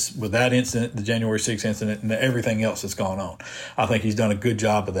that incident, the January 6th incident, and everything else that's gone on. I think he's done a good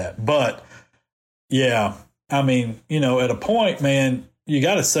job of that. But yeah, at a point, man, you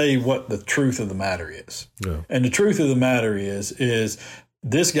got to say what the truth of the matter is. Yeah. And the truth of the matter is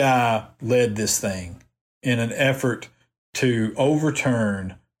this guy led this thing in an effort to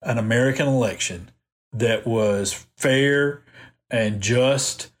overturn an American election that was fair and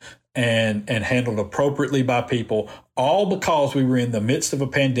just and handled appropriately by people, all because we were in the midst of a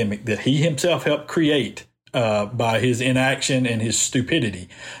pandemic that he himself helped create by his inaction and his stupidity.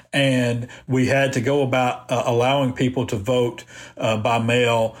 And we had to go about allowing people to vote by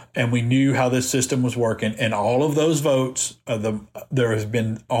mail, and we knew how this system was working. And all of those votes, there has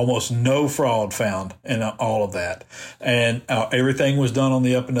been almost no fraud found in all of that. And everything was done on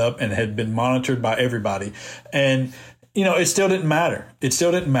the up and up and had been monitored by everybody. And it still didn't matter.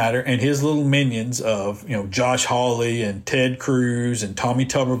 And his little minions of, Josh Hawley and Ted Cruz and Tommy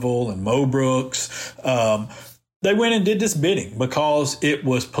Tuberville and Mo Brooks, they went and did this bidding because it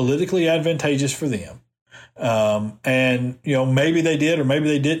was politically advantageous for them. And, maybe they did or maybe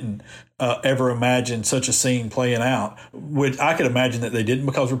they didn't ever imagine such a scene playing out, which I could imagine that they didn't,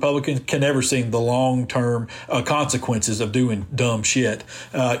 because Republicans can never see the long-term consequences of doing dumb shit.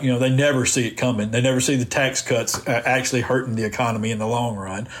 They never see it coming. They never see the tax cuts actually hurting the economy in the long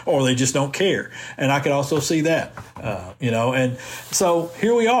run, or they just don't care. And I could also see that, and so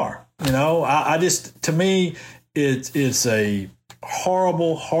here we are. I just, to me, it's a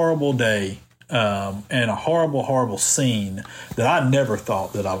horrible, horrible day. And a horrible, horrible scene that I never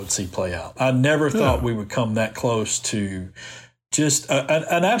thought that I would see play out. I never thought we would come that close to just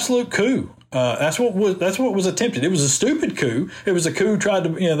an absolute coup. That's what was attempted. It was a stupid coup. It was a coup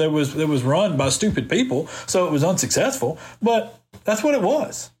that was run by stupid people, so it was unsuccessful. But that's what it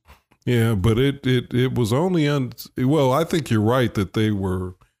was. Yeah, but it was only well, I think you're right that they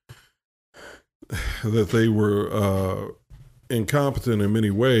were incompetent in many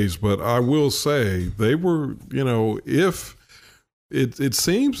ways, but I will say they were, if it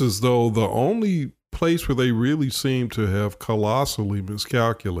seems as though the only place where they really seem to have colossally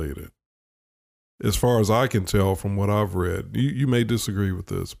miscalculated, as far as I can tell from what I've read, you may disagree with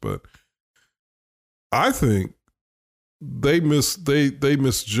this, but I think they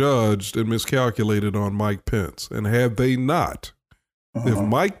misjudged and miscalculated on Mike Pence. And had they not, if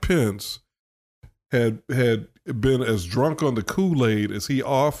Mike Pence had been as drunk on the Kool-Aid as he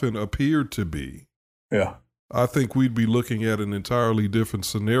often appeared to be, I think we'd be looking at an entirely different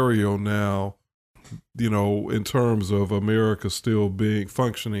scenario now, in terms of America still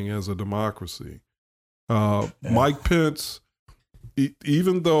functioning as a democracy. Mike Pence,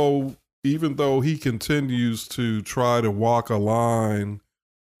 even though he continues to try to walk a line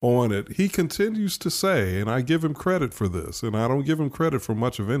on it, he continues to say, and I give him credit for this, and I don't give him credit for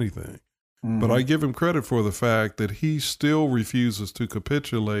much of anything, but I give him credit for the fact that he still refuses to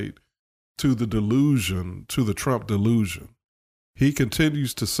capitulate to the delusion, to the Trump delusion. He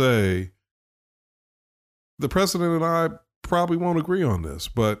continues to say, the president and I probably won't agree on this,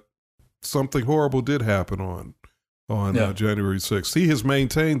 but something horrible did happen on January 6th. He has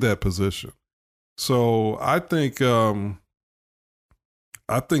maintained that position. So I think that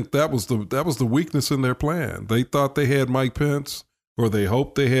was the weakness in their plan. They thought they had Mike Pence, or they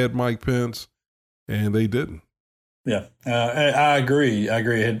hoped they had Mike Pence, and they didn't. Yeah, I agree.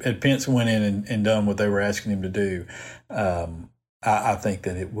 Had Pence went in and done what they were asking him to do, I think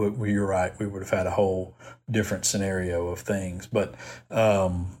that you're right. We would have had a whole different scenario of things. But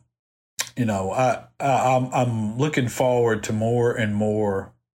I'm looking forward to more and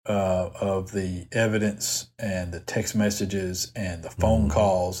more of the evidence and the text messages and the phone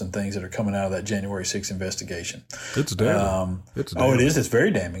calls and things that are coming out of that January 6th investigation. It's damning. Oh, it is. It's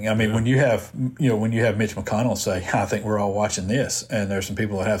very damning. I mean, when you have Mitch McConnell say, I think we're all watching this, and there's some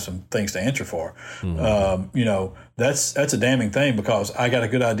people that have some things to answer for, that's a damning thing, because I got a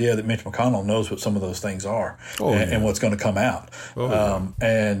good idea that Mitch McConnell knows what some of those things are and what's going to come out.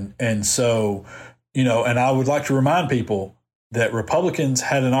 And so, and I would like to remind people that Republicans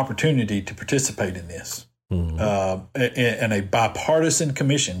had an opportunity to participate in this, in a bipartisan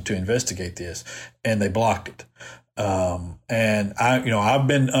commission to investigate this, and they blocked it. And I've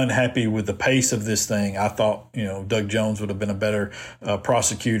been unhappy with the pace of this thing. I thought, Doug Jones would have been a better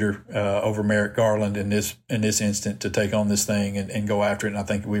prosecutor over Merrick Garland in this instant to take on this thing and go after it. And I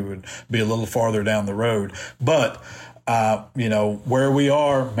think we would be a little farther down the road. But where we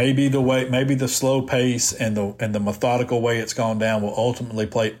are, maybe the slow pace and the methodical way it's gone down will ultimately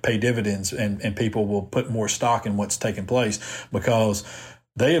pay dividends, and people will put more stock in what's taking place, because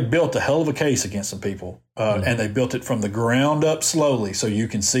they have built a hell of a case against some people, and they built it from the ground up slowly, so you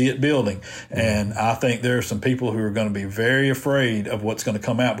can see it building. And I think there are some people who are going to be very afraid of what's going to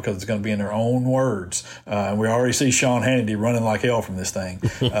come out, because it's going to be in their own words. And we already see Sean Hannity running like hell from this thing,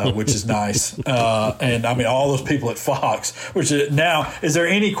 which is nice. And I mean, all those people at Fox, which is now, is there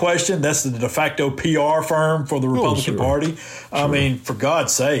any question that's the de facto PR firm for the Republican Party? I mean, for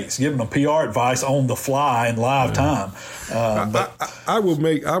God's sakes, giving them PR advice on the fly in live time. I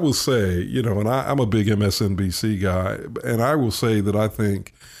will say, and I'm a big MSNBC guy, and I will say that I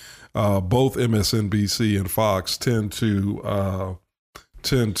think both MSNBC and Fox tend to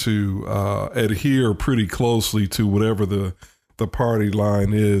adhere pretty closely to whatever the party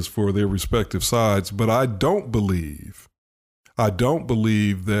line is for their respective sides. But I don't believe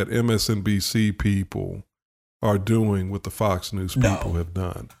that MSNBC people are doing what the Fox News people have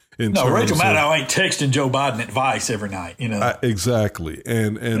done. Rachel Maddow ain't texting Joe Biden advice every night, Exactly.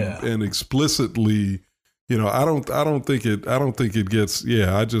 And explicitly, I don't think it gets.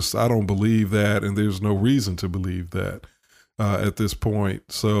 Yeah, I don't believe that, and there's no reason to believe that at this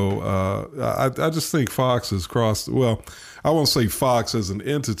point. So I just think Fox has crossed. Well, I won't say Fox as an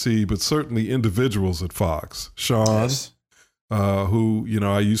entity, but certainly individuals at Fox. Sean, yes. Who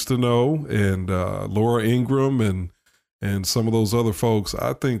I used to know, and Laura Ingraham, and some of those other folks.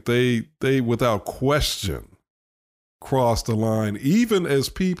 I think they without question crossed the line, even as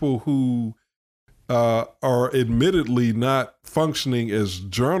people who are admittedly not functioning as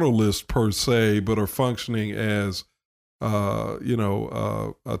journalists per se, but are functioning as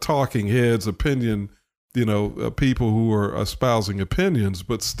talking heads, opinion, people who are espousing opinions,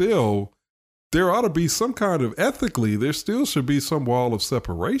 but still there ought to be some kind of ethically, there still should be some wall of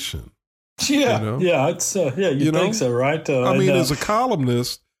separation. Yeah. Yeah. It's, you think so, right? As a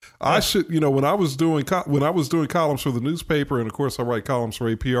columnist, I should, when I was doing columns for the newspaper, and of course I write columns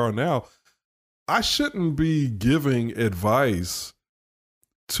for APR now, I shouldn't be giving advice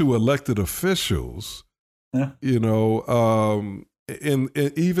to elected officials. Yeah. And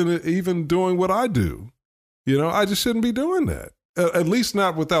even doing what I do, I just shouldn't be doing that. At least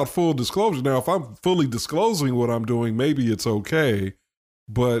not without full disclosure. Now, if I'm fully disclosing what I'm doing, maybe it's okay,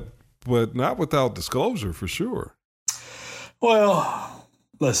 but not without disclosure for sure. Well,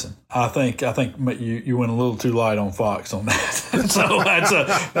 listen, I think you went a little too light on Fox on that. So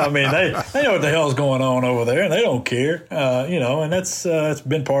they know what the hell's going on over there, and they don't care, and that's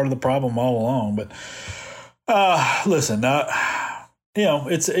been part of the problem all along. But listen,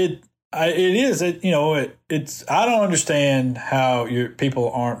 it's I don't understand how people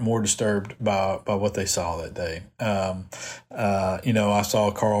aren't more disturbed by what they saw that day. I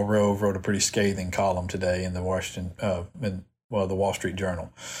saw Karl Rove wrote a pretty scathing column today in the the Wall Street Journal.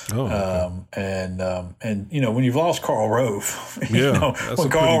 Oh, okay. And when you've lost Karl Rove, when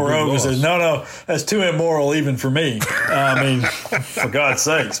Karl Rove says, no, that's too immoral even for me. For God's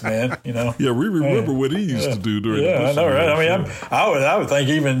sakes, man, Yeah, we remember what he used to do during the Bush I know, right? I would think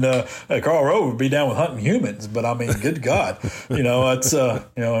even Karl Rove would be down with hunting humans, but good God, it's he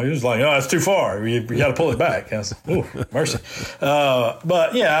was like, no, that's too far. We got to pull it back. I was like, oh, mercy.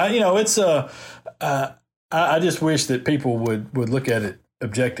 But yeah, it's I just wish that people would look at it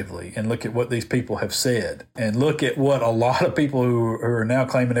objectively and look at what these people have said and look at what a lot of people who are now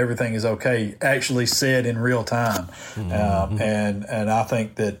claiming everything is okay actually said in real time. Mm-hmm. And I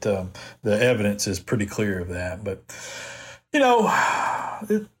think that the evidence is pretty clear of that. But,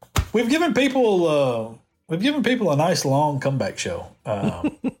 we've given people a nice long comeback show.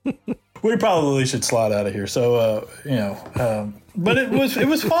 We probably should slide out of here. So, but it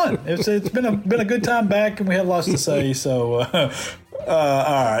was fun. It's been a good time back, and we had lots to say. So, all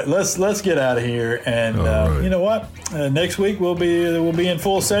right, let's get out of here. And right. You know what? Next week we'll be in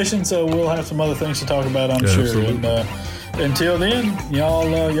full session, so we'll have some other things to talk about, I'm sure. Absolutely. And until then,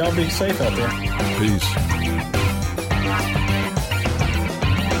 y'all be safe out there. Peace.